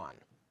headlights on.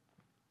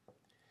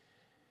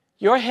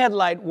 Your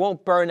headlight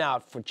won't burn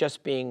out for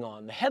just being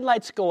on. The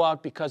headlights go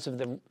out because of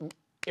the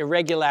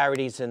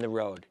irregularities in the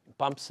road,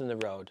 bumps in the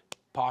road,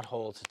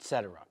 potholes,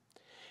 etc.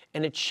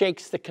 And it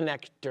shakes the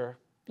connector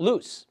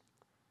loose.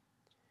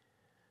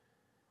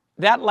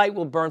 That light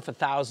will burn for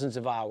thousands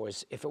of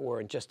hours if it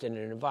were just in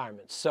an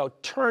environment. So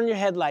turn your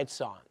headlights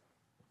on.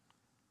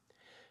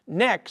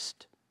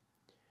 Next,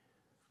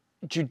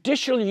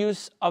 judicial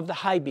use of the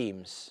high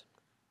beams.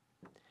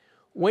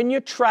 When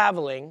you're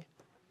traveling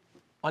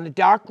on a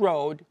dark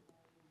road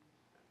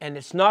and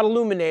it's not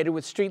illuminated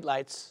with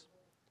streetlights,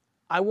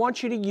 I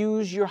want you to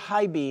use your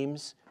high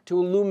beams to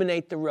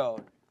illuminate the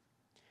road.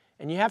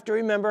 And you have to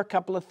remember a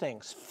couple of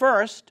things.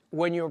 First,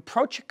 when you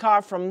approach a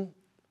car from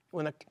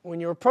when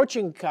you're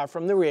approaching a car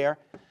from the rear,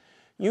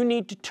 you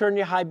need to turn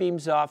your high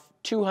beams off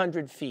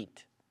 200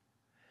 feet.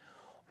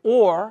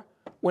 Or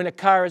when a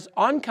car is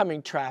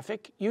oncoming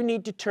traffic, you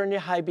need to turn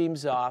your high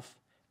beams off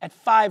at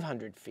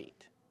 500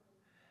 feet.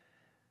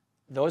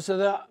 Those are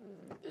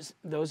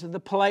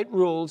the polite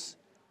rules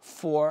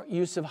for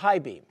use of high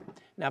beam.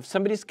 Now, if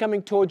somebody's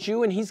coming towards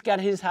you and he's got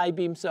his high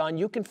beams on,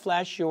 you can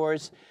flash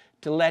yours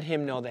to let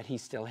him know that he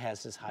still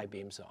has his high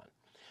beams on.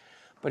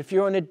 But if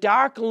you're on a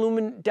dark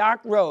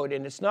road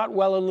and it's not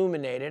well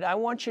illuminated, I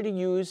want you to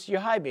use your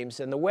high beams.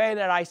 And the way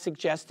that I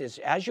suggest is,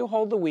 as you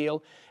hold the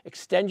wheel,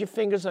 extend your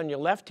fingers on your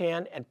left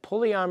hand and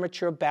pull the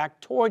armature back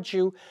towards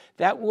you.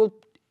 That will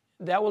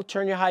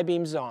turn your high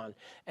beams on.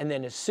 And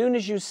then as soon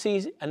as you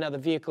see another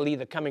vehicle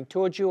either coming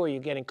towards you or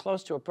you're getting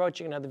close to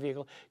approaching another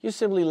vehicle, you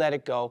simply let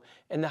it go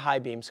and the high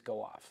beams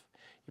go off.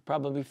 You're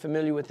probably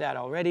familiar with that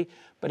already,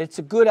 but it's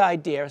a good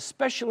idea,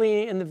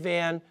 especially in the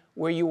van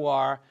where you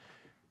are.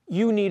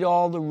 You need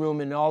all the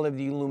room and all of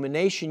the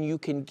illumination you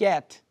can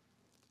get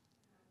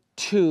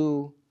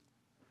to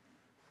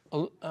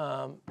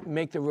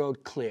make the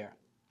road clear,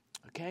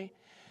 okay?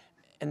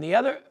 And the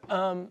other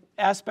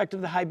aspect of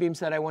the high beams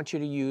that I want you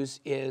to use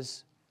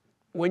is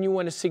when you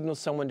want to signal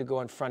someone to go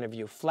in front of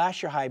you,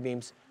 flash your high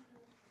beams,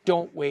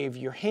 don't wave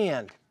your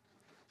hand,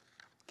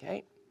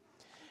 okay?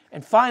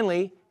 And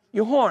finally,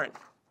 your horn.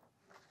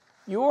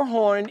 Your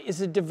horn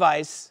is a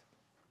device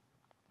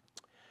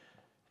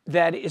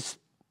that is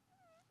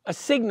a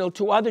signal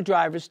to other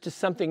drivers to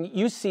something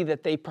you see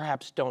that they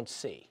perhaps don't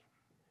see.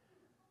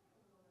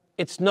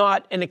 It's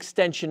not an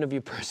extension of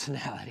your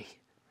personality.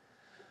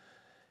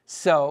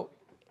 So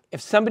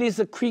if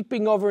somebody's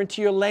creeping over into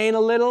your lane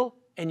a little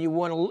and you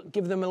want to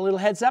give them a little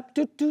heads up,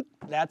 doot, doot,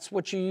 that's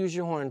what you use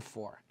your horn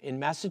for. In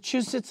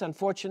Massachusetts,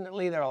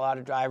 unfortunately, there are a lot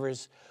of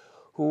drivers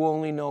who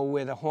only know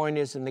where the horn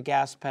is and the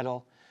gas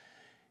pedal.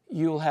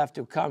 You'll have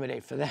to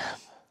accommodate for them.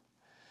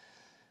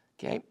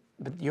 Okay?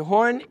 But your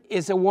horn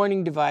is a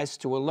warning device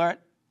to alert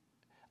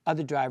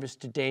other drivers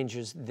to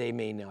dangers they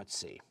may not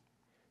see.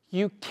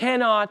 You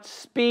cannot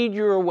speed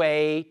your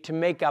way to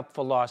make up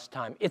for lost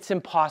time. It's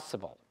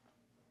impossible.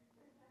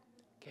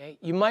 Okay?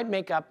 You might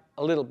make up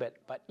a little bit,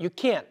 but you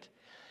can't.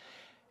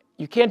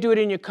 You can't do it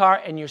in your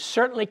car, and you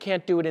certainly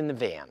can't do it in the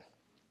van.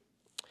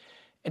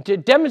 And to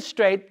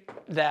demonstrate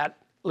that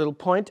little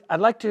point,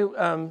 I'd like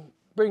to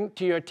bring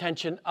to your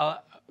attention a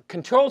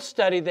controlled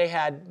study they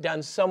had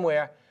done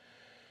somewhere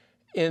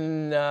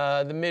in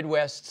the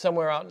Midwest,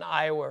 somewhere out in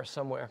Iowa or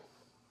somewhere.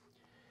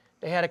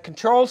 They had a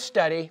controlled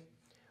study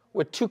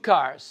with 2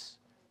 cars,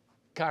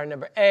 car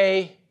number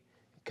A,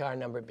 car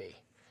number B.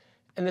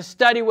 And the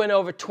study went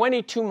over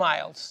 22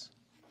 miles.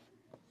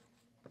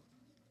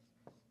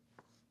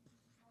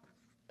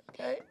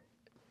 Okay?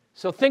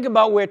 So think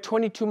about where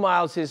 22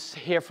 miles is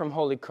here from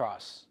Holy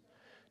Cross.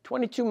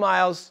 22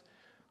 miles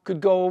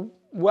could go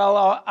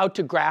well out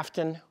to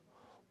Grafton,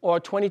 or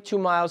 22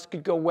 miles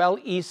could go well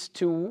east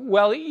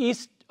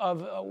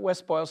of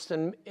West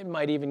Boylston. It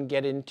might even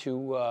get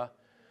into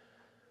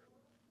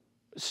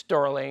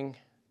Sterling.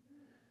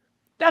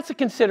 That's a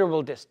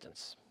considerable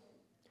distance.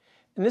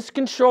 And this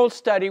controlled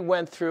study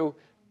went through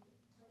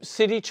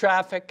city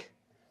traffic,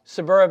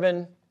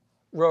 suburban,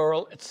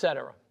 rural,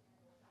 etc.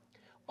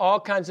 all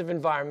kinds of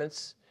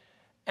environments,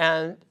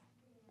 and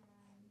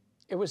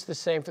it was the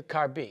same for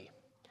car B.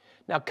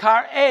 Now,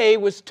 car A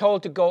was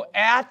told to go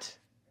at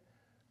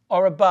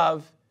or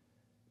above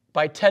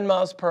by 10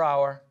 miles per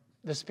hour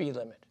the speed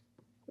limit.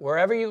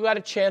 Wherever you got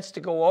a chance to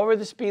go over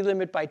the speed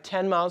limit by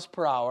 10 miles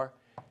per hour,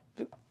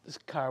 this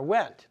car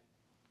went.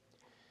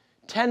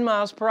 10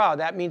 miles per hour,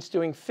 that means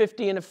doing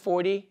 50 and a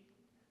 40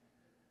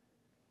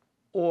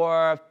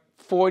 or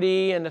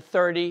 40 and a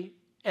 30.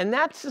 And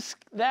that's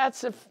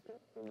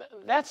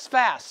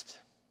fast,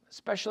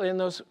 especially in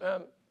those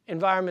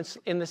environments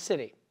in the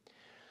city.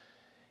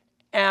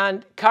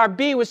 And car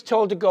B was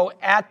told to go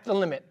at the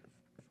limit,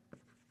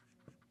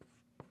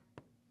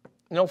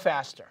 no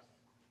faster.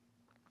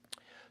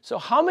 So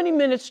how many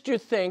minutes do you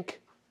think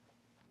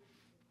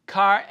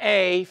car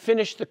A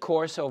finished the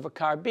course over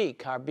car B?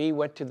 Car B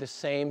went to the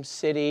same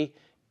city,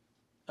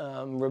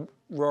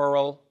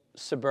 rural,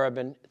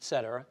 suburban,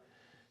 etc.,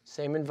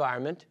 same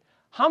environment.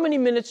 How many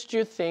minutes do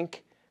you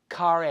think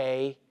car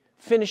A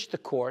finished the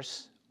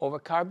course over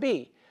car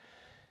B?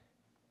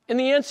 And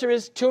the answer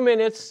is 2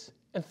 minutes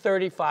and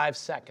 35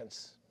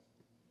 seconds.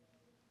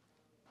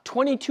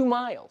 22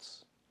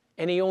 miles,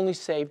 and he only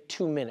saved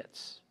 2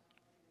 minutes.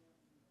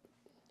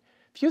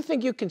 If you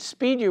think you can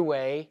speed your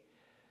way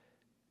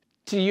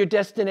to your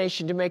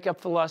destination to make up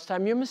for lost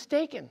time, you're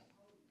mistaken.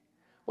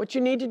 What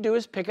you need to do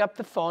is pick up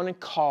the phone and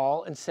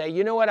call and say,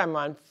 you know what,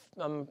 I'm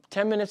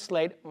 10 minutes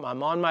late,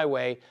 I'm on my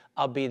way,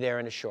 I'll be there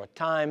in a short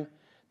time.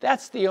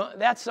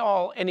 That's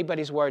all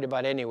anybody's worried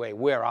about anyway,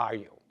 where are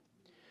you?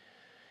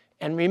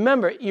 And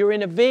remember, you're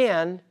in a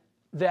van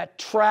that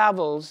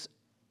travels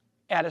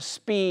at a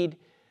speed,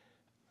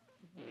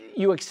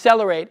 you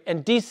accelerate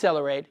and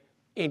decelerate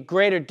in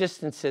greater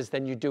distances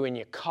than you do in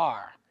your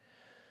car,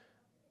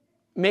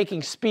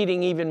 making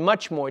speeding even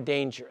much more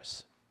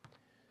dangerous.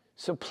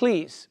 So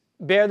please,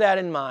 bear that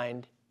in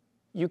mind.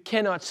 You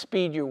cannot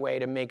speed your way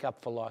to make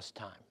up for lost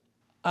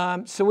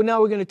time. So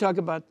now we're going to talk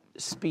about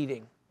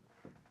speeding.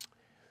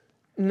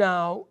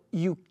 Now,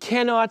 you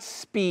cannot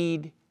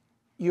speed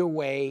your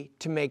way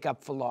to make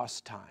up for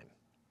lost time.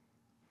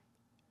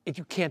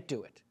 You can't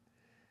do it.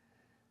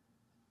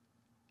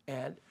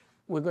 And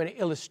we're going to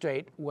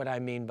illustrate what I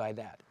mean by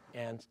that.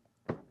 And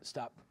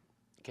stop.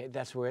 Okay,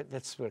 that's where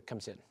it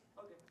comes in.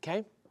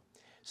 Okay?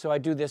 So I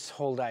do this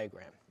whole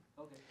diagram.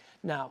 Okay.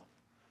 Now,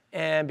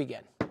 and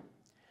begin.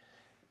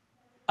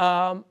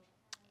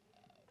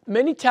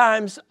 Many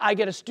times I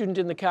get a student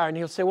in the car and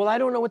he'll say, well, I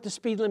don't know what the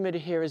speed limit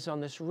here is on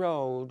this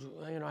road.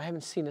 You know, I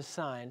haven't seen a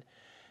sign.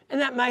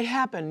 And that might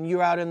happen.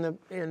 You're out in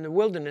the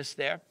wilderness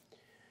there.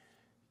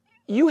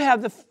 You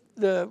have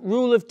the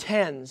rule of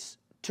tens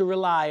to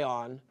rely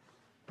on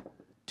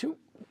to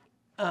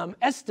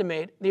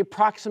estimate the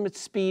approximate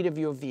speed of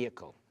your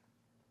vehicle.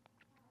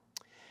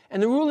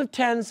 And the rule of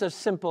tens are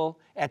simple.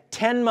 At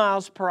 10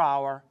 miles per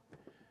hour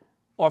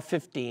or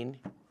 15,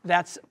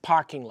 that's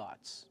parking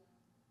lots.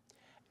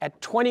 At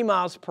 20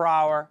 miles per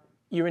hour,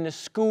 you're in a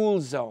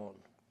school zone.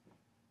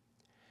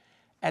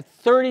 At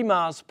 30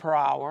 miles per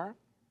hour,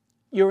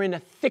 you're in a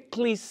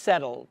thickly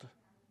settled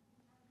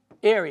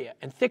area.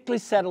 And thickly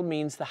settled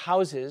means the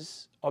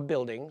houses or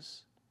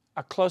buildings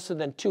are closer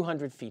than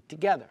 200 feet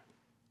together.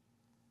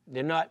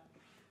 They're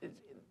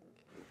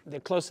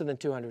closer than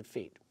 200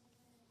 feet.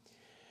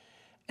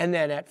 And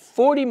then at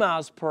 40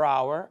 miles per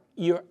hour,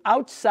 you're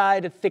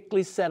outside a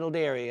thickly settled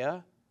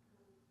area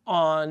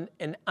on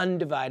an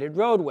undivided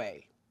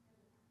roadway.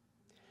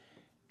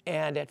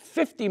 And at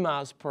 50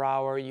 miles per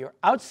hour, you're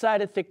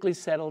outside a thickly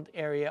settled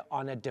area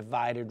on a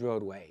divided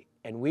roadway.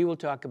 And we will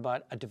talk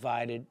about a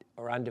divided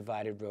or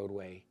undivided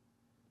roadway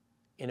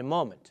in a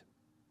moment.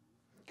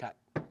 Cut.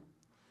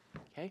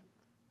 Okay?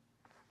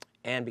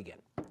 And begin.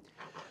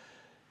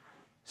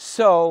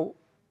 So,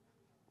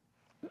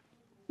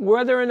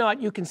 whether or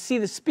not you can see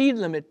the speed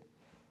limit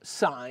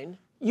sign,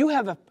 you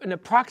have an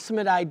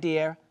approximate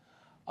idea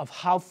of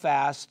how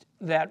fast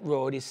that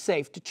road is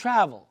safe to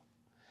travel.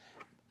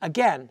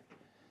 Again,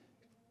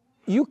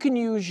 you can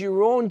use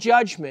your own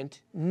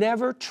judgment.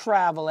 Never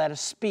travel at a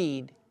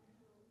speed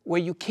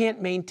where you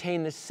can't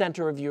maintain the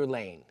center of your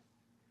lane,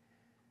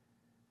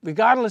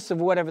 regardless of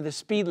whatever the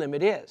speed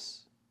limit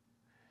is.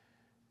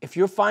 If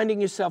you're finding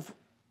yourself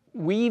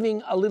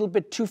weaving a little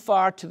bit too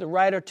far to the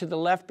right or to the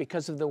left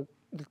because of the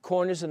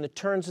corners and the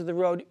turns of the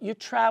road, you're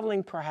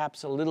traveling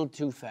perhaps a little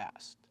too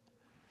fast.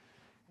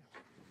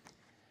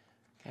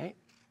 Okay?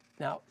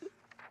 Now,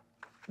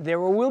 there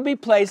will be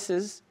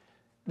places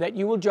that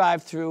you will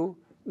drive through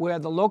where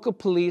the local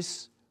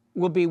police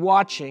will be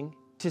watching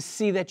to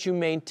see that you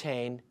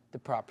maintain the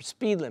proper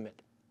speed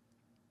limit.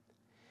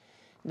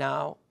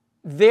 Now,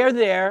 they're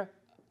there,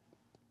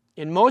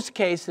 in most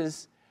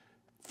cases,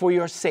 for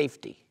your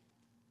safety.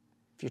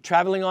 If you're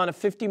traveling on a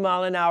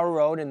 50-mile-an-hour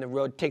road and the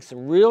road takes a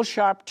real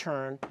sharp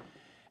turn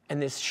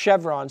and there's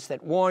chevrons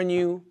that warn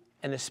you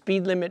and the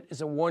speed limit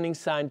is a warning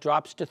sign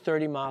drops to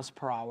 30 miles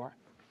per hour,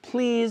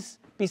 please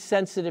be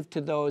sensitive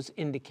to those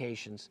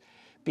indications,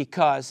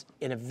 because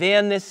in a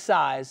van this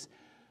size,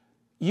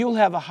 you'll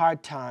have a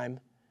hard time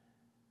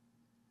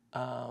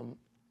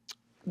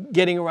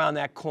getting around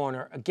that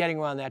corner or getting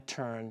around that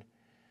turn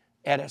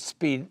at a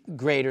speed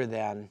greater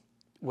than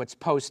what's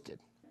posted.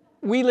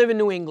 We live in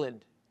New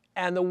England,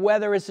 and the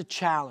weather is a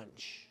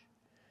challenge.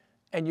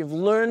 And you've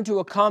learned to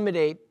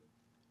accommodate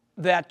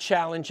that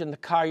challenge in the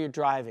car you're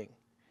driving.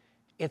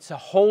 It's a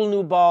whole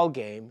new ball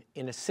game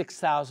in a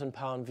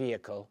 6,000-pound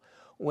vehicle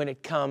when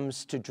it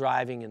comes to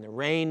driving in the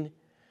rain,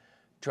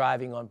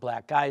 driving on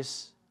black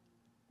ice,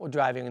 or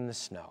driving in the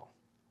snow.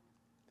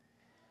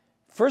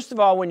 First of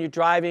all, when you're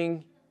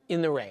driving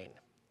in the rain,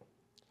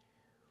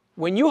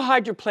 when you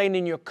hydroplane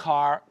in your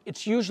car,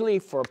 it's usually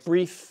for a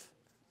brief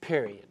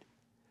period,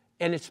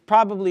 and it's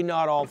probably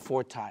not all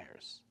 4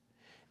 tires.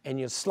 And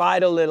you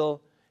slide a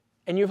little,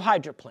 and you've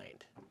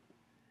hydroplaned.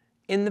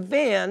 In the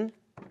van,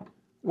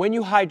 when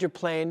you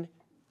hydroplane,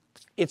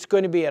 it's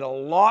going to be at a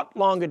lot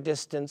longer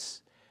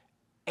distance,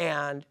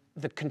 and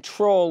the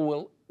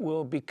control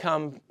will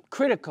become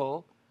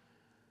critical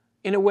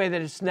in a way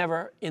that it's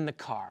never in the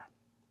car.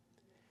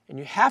 And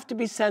you have to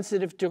be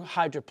sensitive to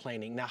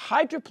hydroplaning. Now,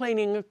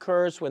 hydroplaning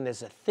occurs when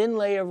there's a thin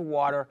layer of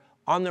water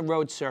on the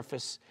road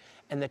surface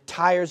and the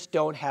tires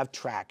don't have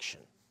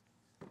traction.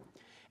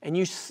 And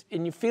you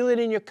feel it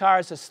in your car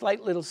as a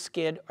slight little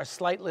skid or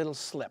slight little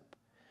slip.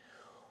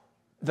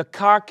 The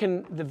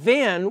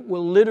van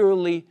will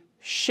literally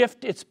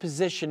shift its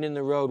position in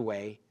the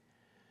roadway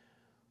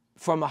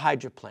from a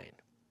hydroplane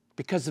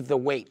because of the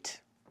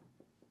weight.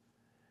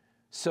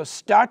 So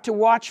start to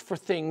watch for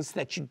things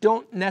that you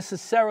don't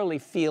necessarily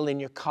feel in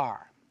your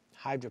car,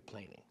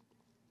 hydroplaning.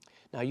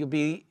 Now you'll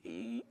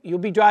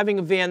be driving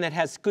a van that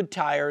has good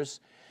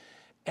tires,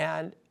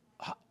 and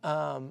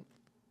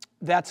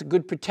that's a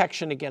good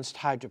protection against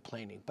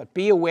hydroplaning, but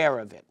be aware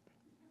of it.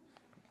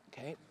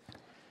 Okay?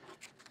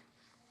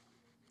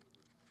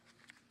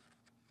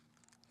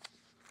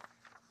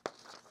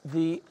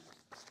 The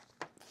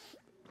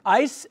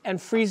ice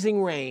and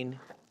freezing rain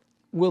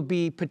will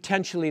be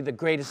potentially the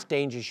greatest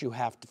dangers you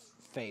have to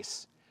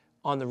face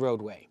on the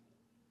roadway.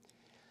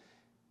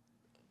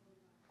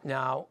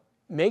 Now,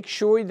 make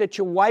sure that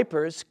your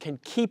wipers can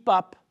keep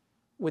up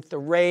with the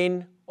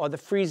rain or the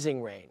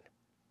freezing rain,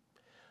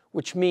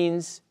 which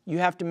means you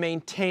have to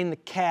maintain the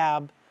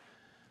cab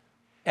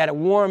at a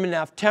warm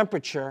enough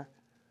temperature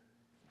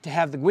to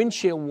have the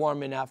windshield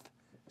warm enough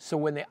so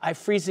when the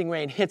freezing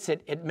rain hits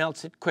it, it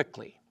melts it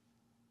quickly.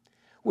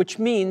 Which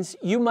means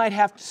you might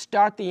have to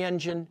start the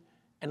engine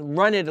and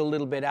run it a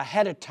little bit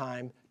ahead of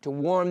time to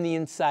warm the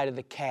inside of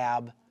the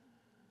cab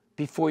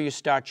before you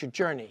start your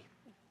journey.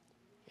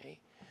 Okay?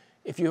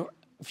 If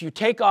you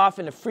take off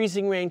in a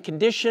freezing rain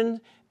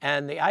condition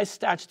and the ice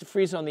starts to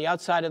freeze on the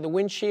outside of the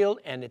windshield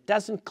and it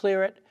doesn't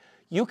clear it,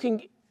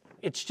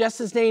 it's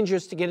just as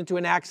dangerous to get into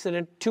an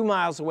accident 2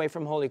 miles away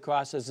from Holy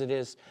Cross as it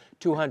is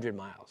 200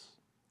 miles.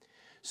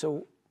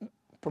 So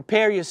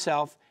prepare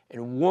yourself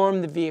and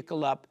warm the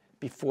vehicle up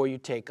before you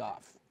take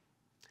off.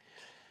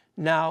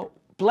 Now,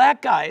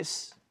 black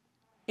ice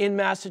in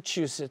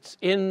Massachusetts,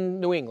 in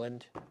New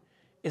England,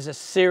 is a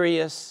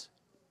serious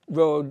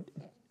road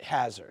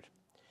hazard.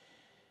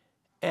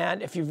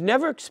 And if you've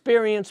never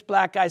experienced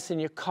black ice in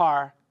your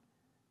car,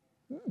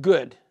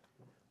 good.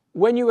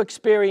 When you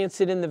experience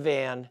it in the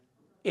van,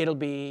 it'll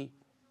be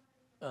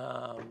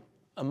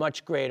a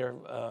much greater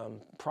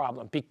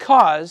problem,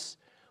 because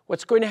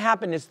what's going to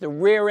happen is the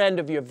rear end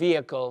of your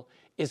vehicle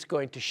is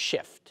going to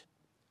shift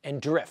and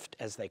drift,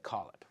 as they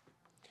call it.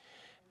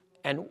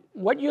 And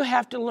what you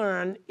have to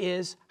learn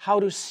is how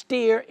to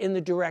steer in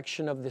the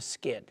direction of the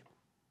skid.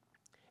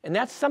 And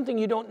that's something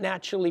you don't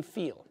naturally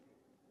feel.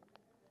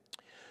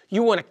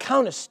 You want to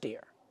counter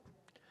steer.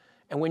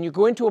 And when you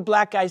go into a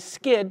black ice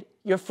skid,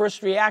 your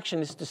first reaction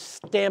is to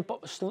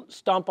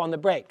stomp on the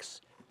brakes.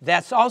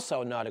 That's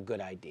also not a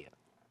good idea.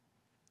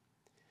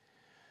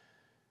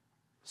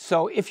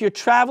 So if you're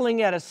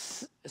traveling at a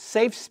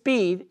safe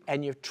speed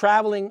and you're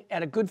traveling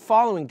at a good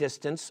following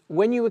distance,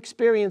 when you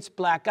experience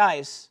black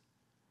ice,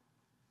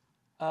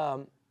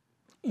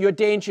 your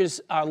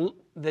dangers are,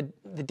 the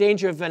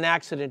danger of an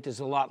accident is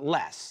a lot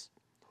less.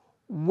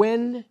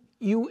 When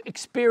you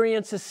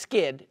experience a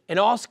skid, and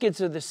all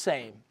skids are the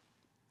same,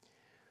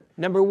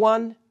 number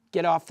 1,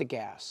 get off the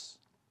gas.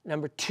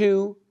 Number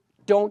 2,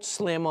 don't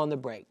slam on the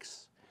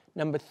brakes.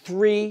 Number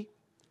 3,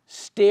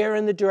 steer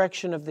in the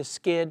direction of the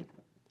skid.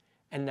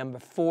 And number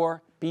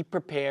 4, be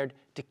prepared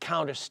to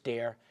counter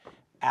steer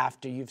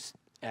after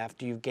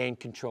you've gained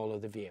control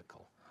of the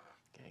vehicle.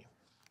 Okay.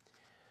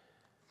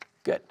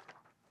 Good.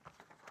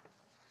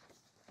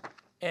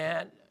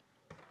 And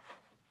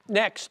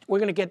next, we're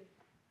going to get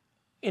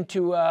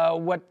into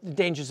what the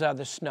dangers are of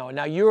the snow.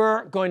 Now,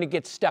 you're going to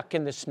get stuck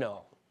in the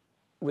snow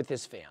with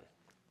this van.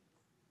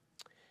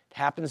 It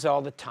happens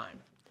all the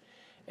time.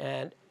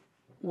 And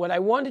what I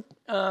want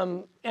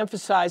to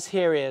emphasize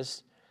here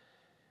is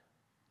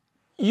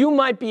you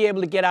might be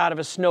able to get out of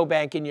a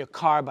snowbank in your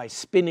car by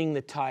spinning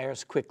the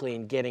tires quickly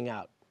and getting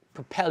out.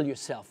 Propel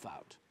yourself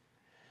out.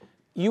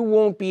 You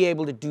won't be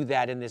able to do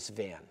that in this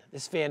van.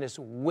 This van is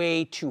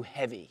way too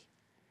heavy.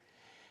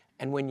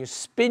 And when you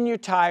spin your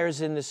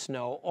tires in the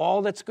snow,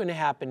 all that's going to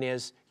happen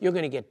is you're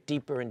going to get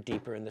deeper and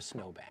deeper in the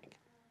snowbank.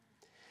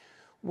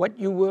 What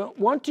you will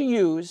want to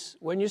use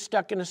when you're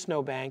stuck in a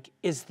snowbank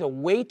is the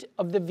weight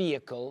of the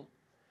vehicle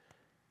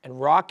and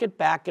rock it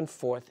back and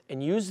forth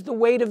and use the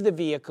weight of the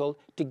vehicle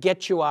to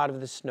get you out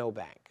of the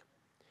snowbank.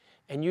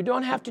 And you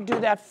don't have to do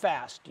that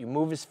fast. You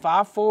move as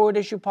far forward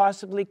as you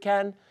possibly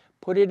can,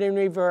 put it in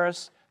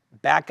reverse,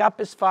 back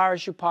up as far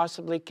as you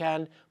possibly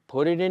can,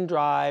 put it in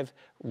drive,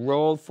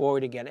 roll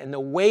forward again. And the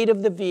weight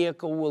of the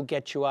vehicle will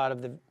get you out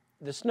of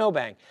the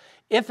snowbank.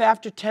 If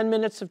after 10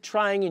 minutes of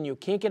trying and you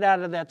can't get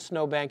out of that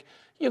snowbank,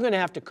 you're going to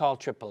have to call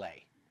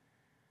AAA.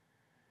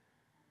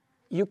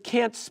 You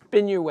can't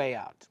spin your way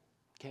out.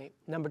 Okay?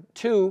 Number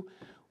two,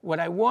 what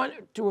I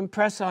want to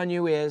impress on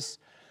you is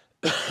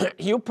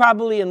you'll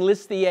probably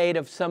enlist the aid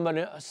of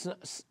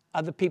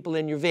other people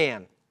in your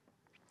van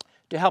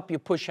to help you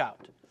push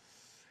out.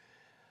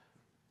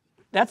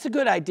 That's a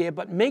good idea,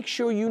 but make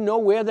sure you know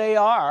where they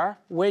are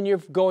when you're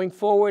going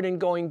forward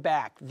and going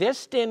back. They're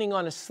standing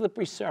on a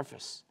slippery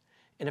surface.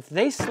 And if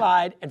they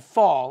slide and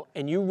fall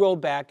and you roll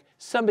back,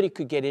 somebody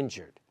could get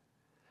injured.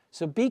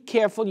 So be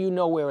careful, you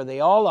know where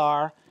they all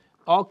are.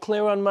 All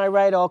clear on my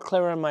right, all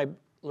clear on my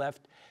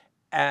left.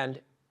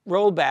 And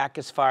roll back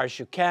as far as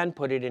you can,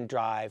 put it in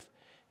drive,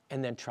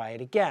 and then try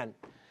it again.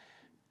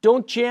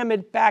 Don't jam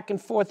it back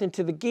and forth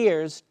into the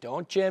gears.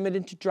 Don't jam it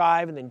into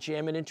drive and then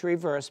jam it into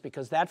reverse,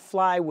 because that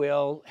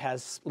flywheel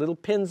has little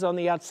pins on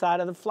the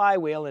outside of the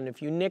flywheel, and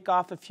if you nick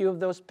off a few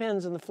of those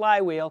pins in the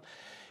flywheel,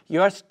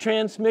 your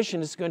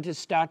transmission is going to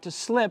start to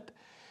slip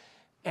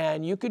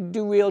and you could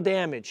do real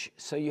damage.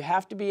 So you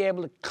have to be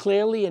able to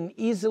clearly and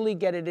easily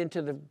get it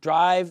into the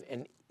drive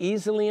and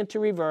easily into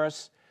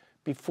reverse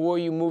before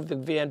you move the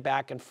van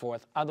back and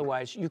forth.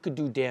 Otherwise, you could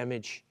do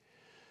damage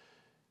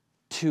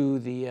to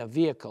the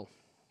vehicle.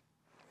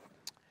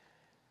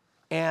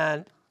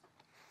 And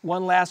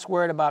one last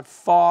word about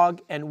fog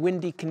and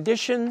windy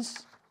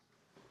conditions.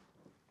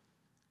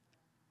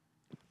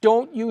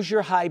 Don't use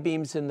your high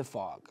beams in the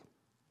fog.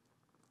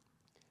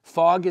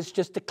 Fog is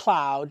just a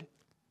cloud.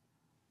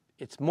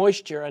 It's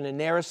moisture in an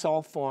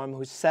aerosol form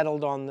who's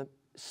settled on the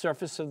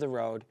surface of the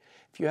road.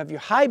 If you have your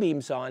high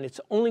beams on, it's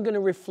only going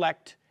to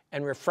reflect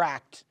and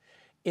refract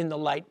in the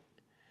light,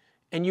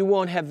 and you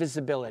won't have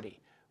visibility,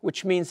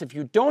 which means if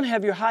you don't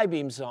have your high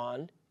beams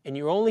on and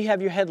you only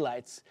have your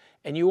headlights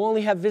and you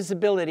only have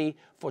visibility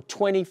for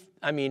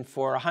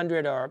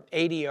 100 or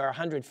 80 or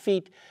 100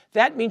 feet,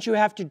 that means you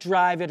have to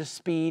drive at a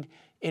speed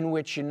in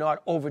which you're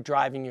not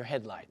overdriving your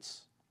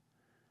headlights.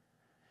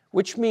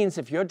 Which means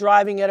if you're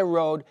driving at a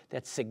road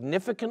that's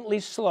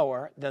significantly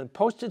slower than the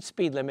posted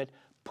speed limit,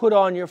 put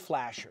on your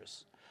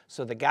flashers.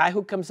 So the guy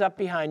who comes up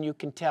behind you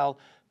can tell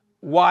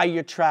why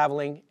you're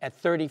traveling at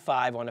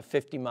 35 on a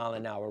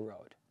 50-mile-an-hour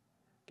road.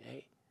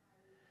 Okay?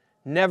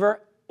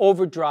 Never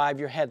overdrive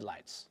your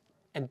headlights,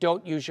 and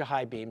don't use your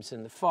high beams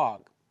in the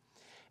fog.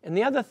 And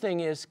the other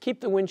thing is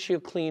keep the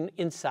windshield clean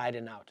inside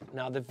and out.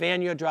 Now, the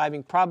van you're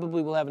driving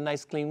probably will have a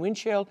nice clean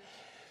windshield,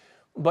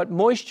 but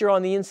moisture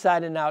on the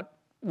inside and out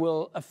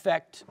will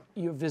affect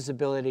your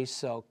visibility,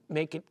 so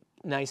make it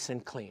nice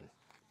and clean.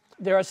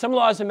 There are some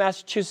laws in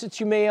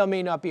Massachusetts you may or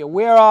may not be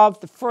aware of.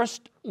 The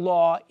first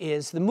law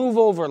is the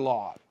move-over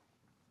law.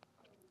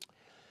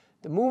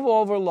 The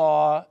move-over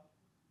law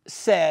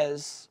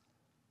says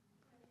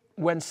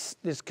when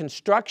there's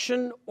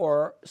construction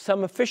or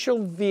some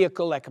official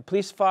vehicle like a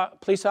police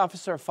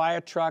officer, a fire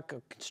truck,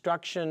 or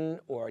construction,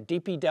 or a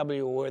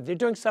DPW, or they're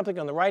doing something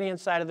on the right-hand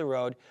side of the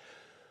road,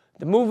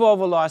 the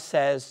move-over law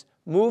says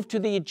move to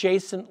the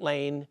adjacent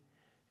lane,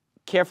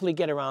 carefully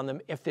get around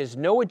them. If there's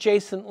no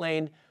adjacent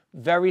lane,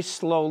 very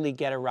slowly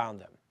get around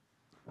them.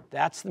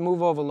 That's the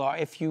move-over law.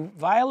 If you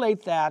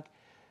violate that,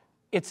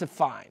 it's a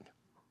fine.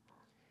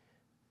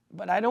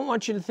 But I don't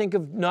want you to think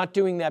of not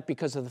doing that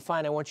because of the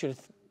fine. I want you to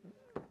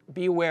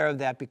be aware of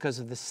that because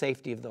of the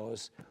safety of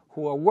those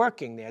who are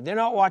working there. They're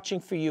not watching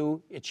for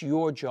you. It's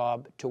your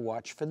job to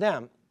watch for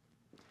them.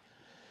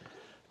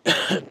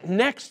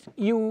 Next,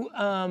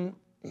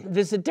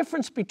 there's a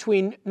difference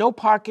between no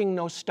parking,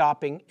 no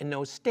stopping, and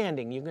no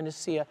standing. You're going to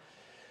see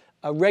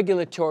a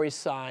regulatory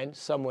sign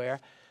somewhere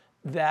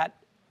that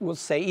will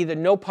say either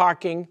no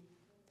parking,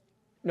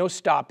 no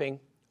stopping,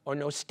 or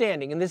no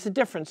standing. And there's a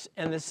difference,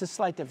 and there's a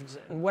slight difference.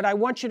 And what I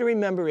want you to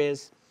remember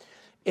is,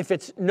 if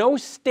it's no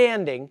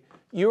standing,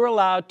 you're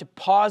allowed to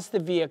pause the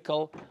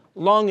vehicle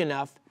long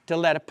enough to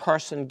let a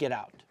person get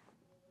out.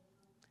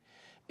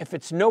 If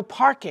it's no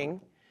parking,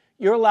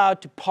 you're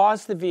allowed to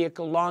pause the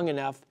vehicle long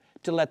enough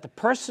to let the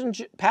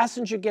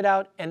passenger get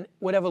out and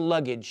whatever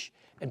luggage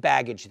and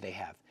baggage they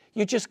have.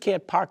 You just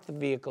can't park the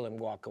vehicle and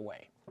walk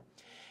away.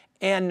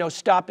 And no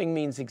stopping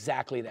means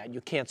exactly that.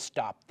 You can't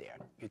stop there.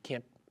 You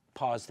can't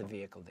pause the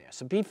vehicle there.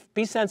 So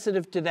be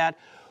sensitive to that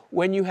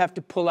when you have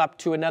to pull up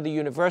to another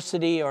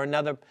university or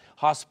another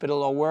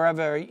hospital or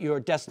wherever your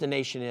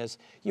destination is.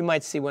 You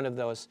might see one of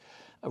those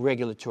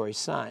regulatory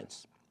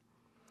signs.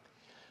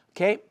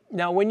 Okay,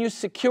 now when you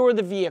secure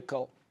the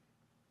vehicle,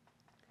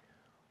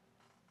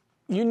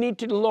 you need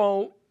to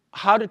know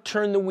how to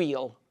turn the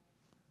wheel.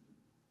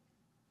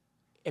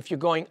 If you're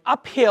going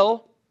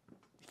uphill,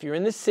 if you're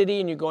in the city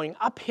and you're going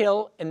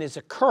uphill and there's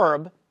a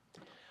curb,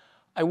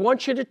 I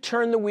want you to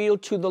turn the wheel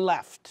to the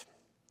left.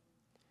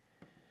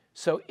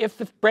 So if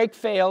the brake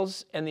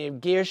fails and the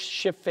gear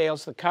shift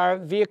fails, the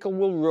vehicle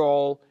will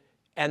roll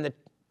and the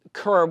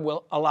curb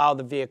will allow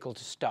the vehicle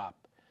to stop.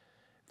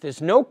 If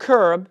there's no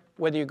curb,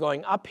 whether you're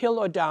going uphill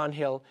or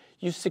downhill,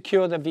 you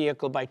secure the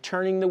vehicle by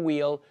turning the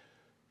wheel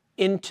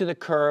into the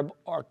curb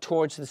or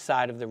towards the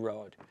side of the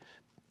road.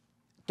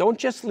 Don't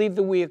just leave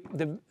the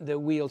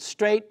wheel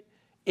straight,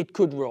 it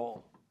could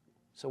roll.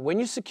 So when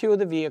you secure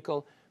the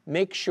vehicle,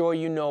 make sure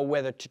you know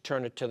whether to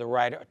turn it to the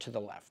right or to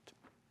the left.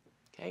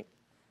 Okay?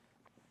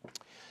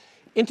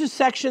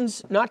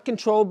 Intersections not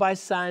controlled by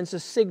signs or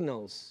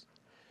signals.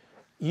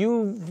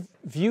 You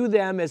view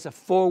them as a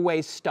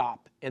four-way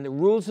stop. And the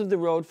rules of the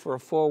road for a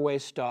four-way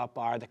stop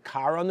are the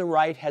car on the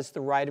right has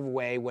the right of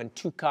way when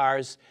two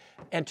cars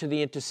enter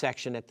the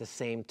intersection at the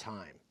same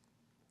time.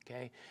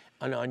 Okay?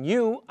 And on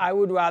you, I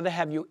would rather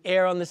have you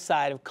err on the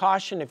side of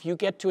caution. If you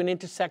get to an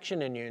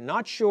intersection and you're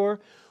not sure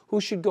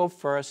who should go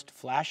first,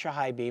 flash your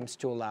high beams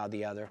to allow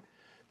the other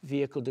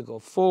vehicle to go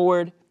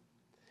forward.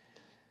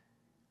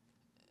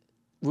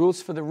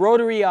 Rules for the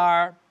rotary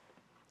are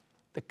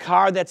the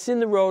car that's in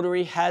the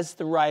rotary has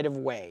the right of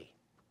way.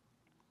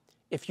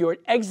 If you're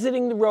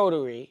exiting the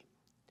rotary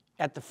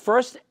at the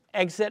first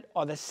exit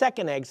or the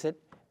second exit,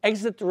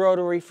 exit the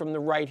rotary from the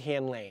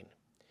right-hand lane.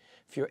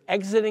 If you're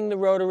exiting the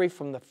rotary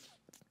from the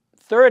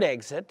third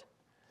exit,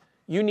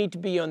 you need to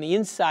be on the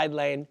inside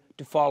lane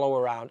to follow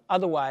around.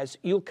 Otherwise,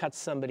 you'll cut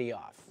somebody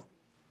off.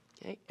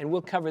 Okay? And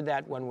we'll cover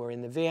that when we're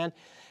in the van.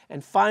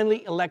 And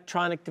finally,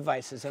 electronic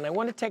devices. And I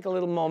want to take a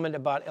little moment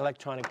about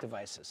electronic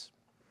devices.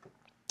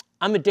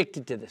 I'm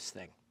addicted to this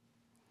thing.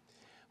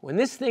 When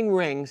this thing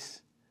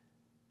rings,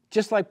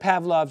 just like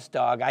Pavlov's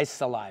dog, I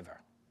saliva.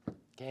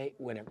 Okay?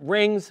 When it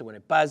rings, when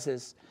it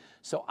buzzes.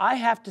 So I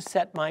have to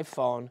set my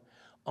phone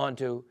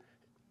onto,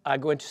 I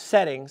go into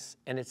settings,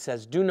 and it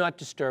says, do not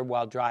disturb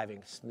while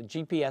driving. So the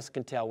GPS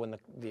can tell when the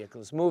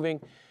vehicle is moving,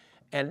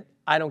 and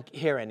I don't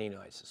hear any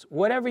noises.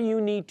 Whatever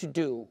you need to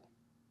do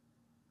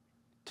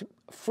to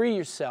free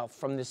yourself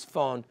from this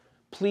phone,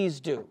 please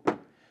do.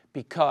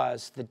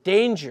 Because the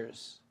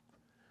dangers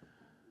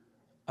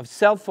of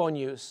cell phone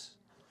use,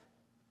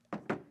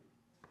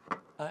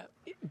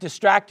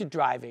 distracted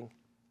driving,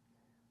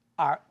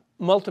 are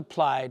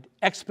multiplied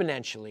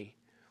exponentially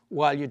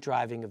while you're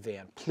driving a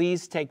van.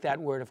 Please take that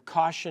word of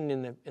caution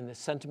in the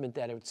sentiment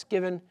that it's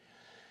given.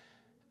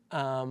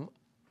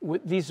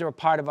 These are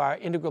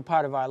integral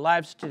part of our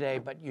lives today,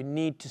 but you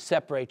need to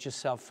separate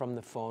yourself from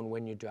the phone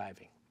when you're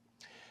driving.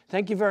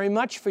 Thank you very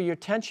much for your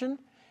attention,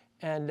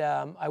 and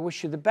I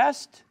wish you the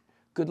best.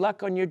 Good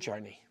luck on your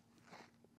journey.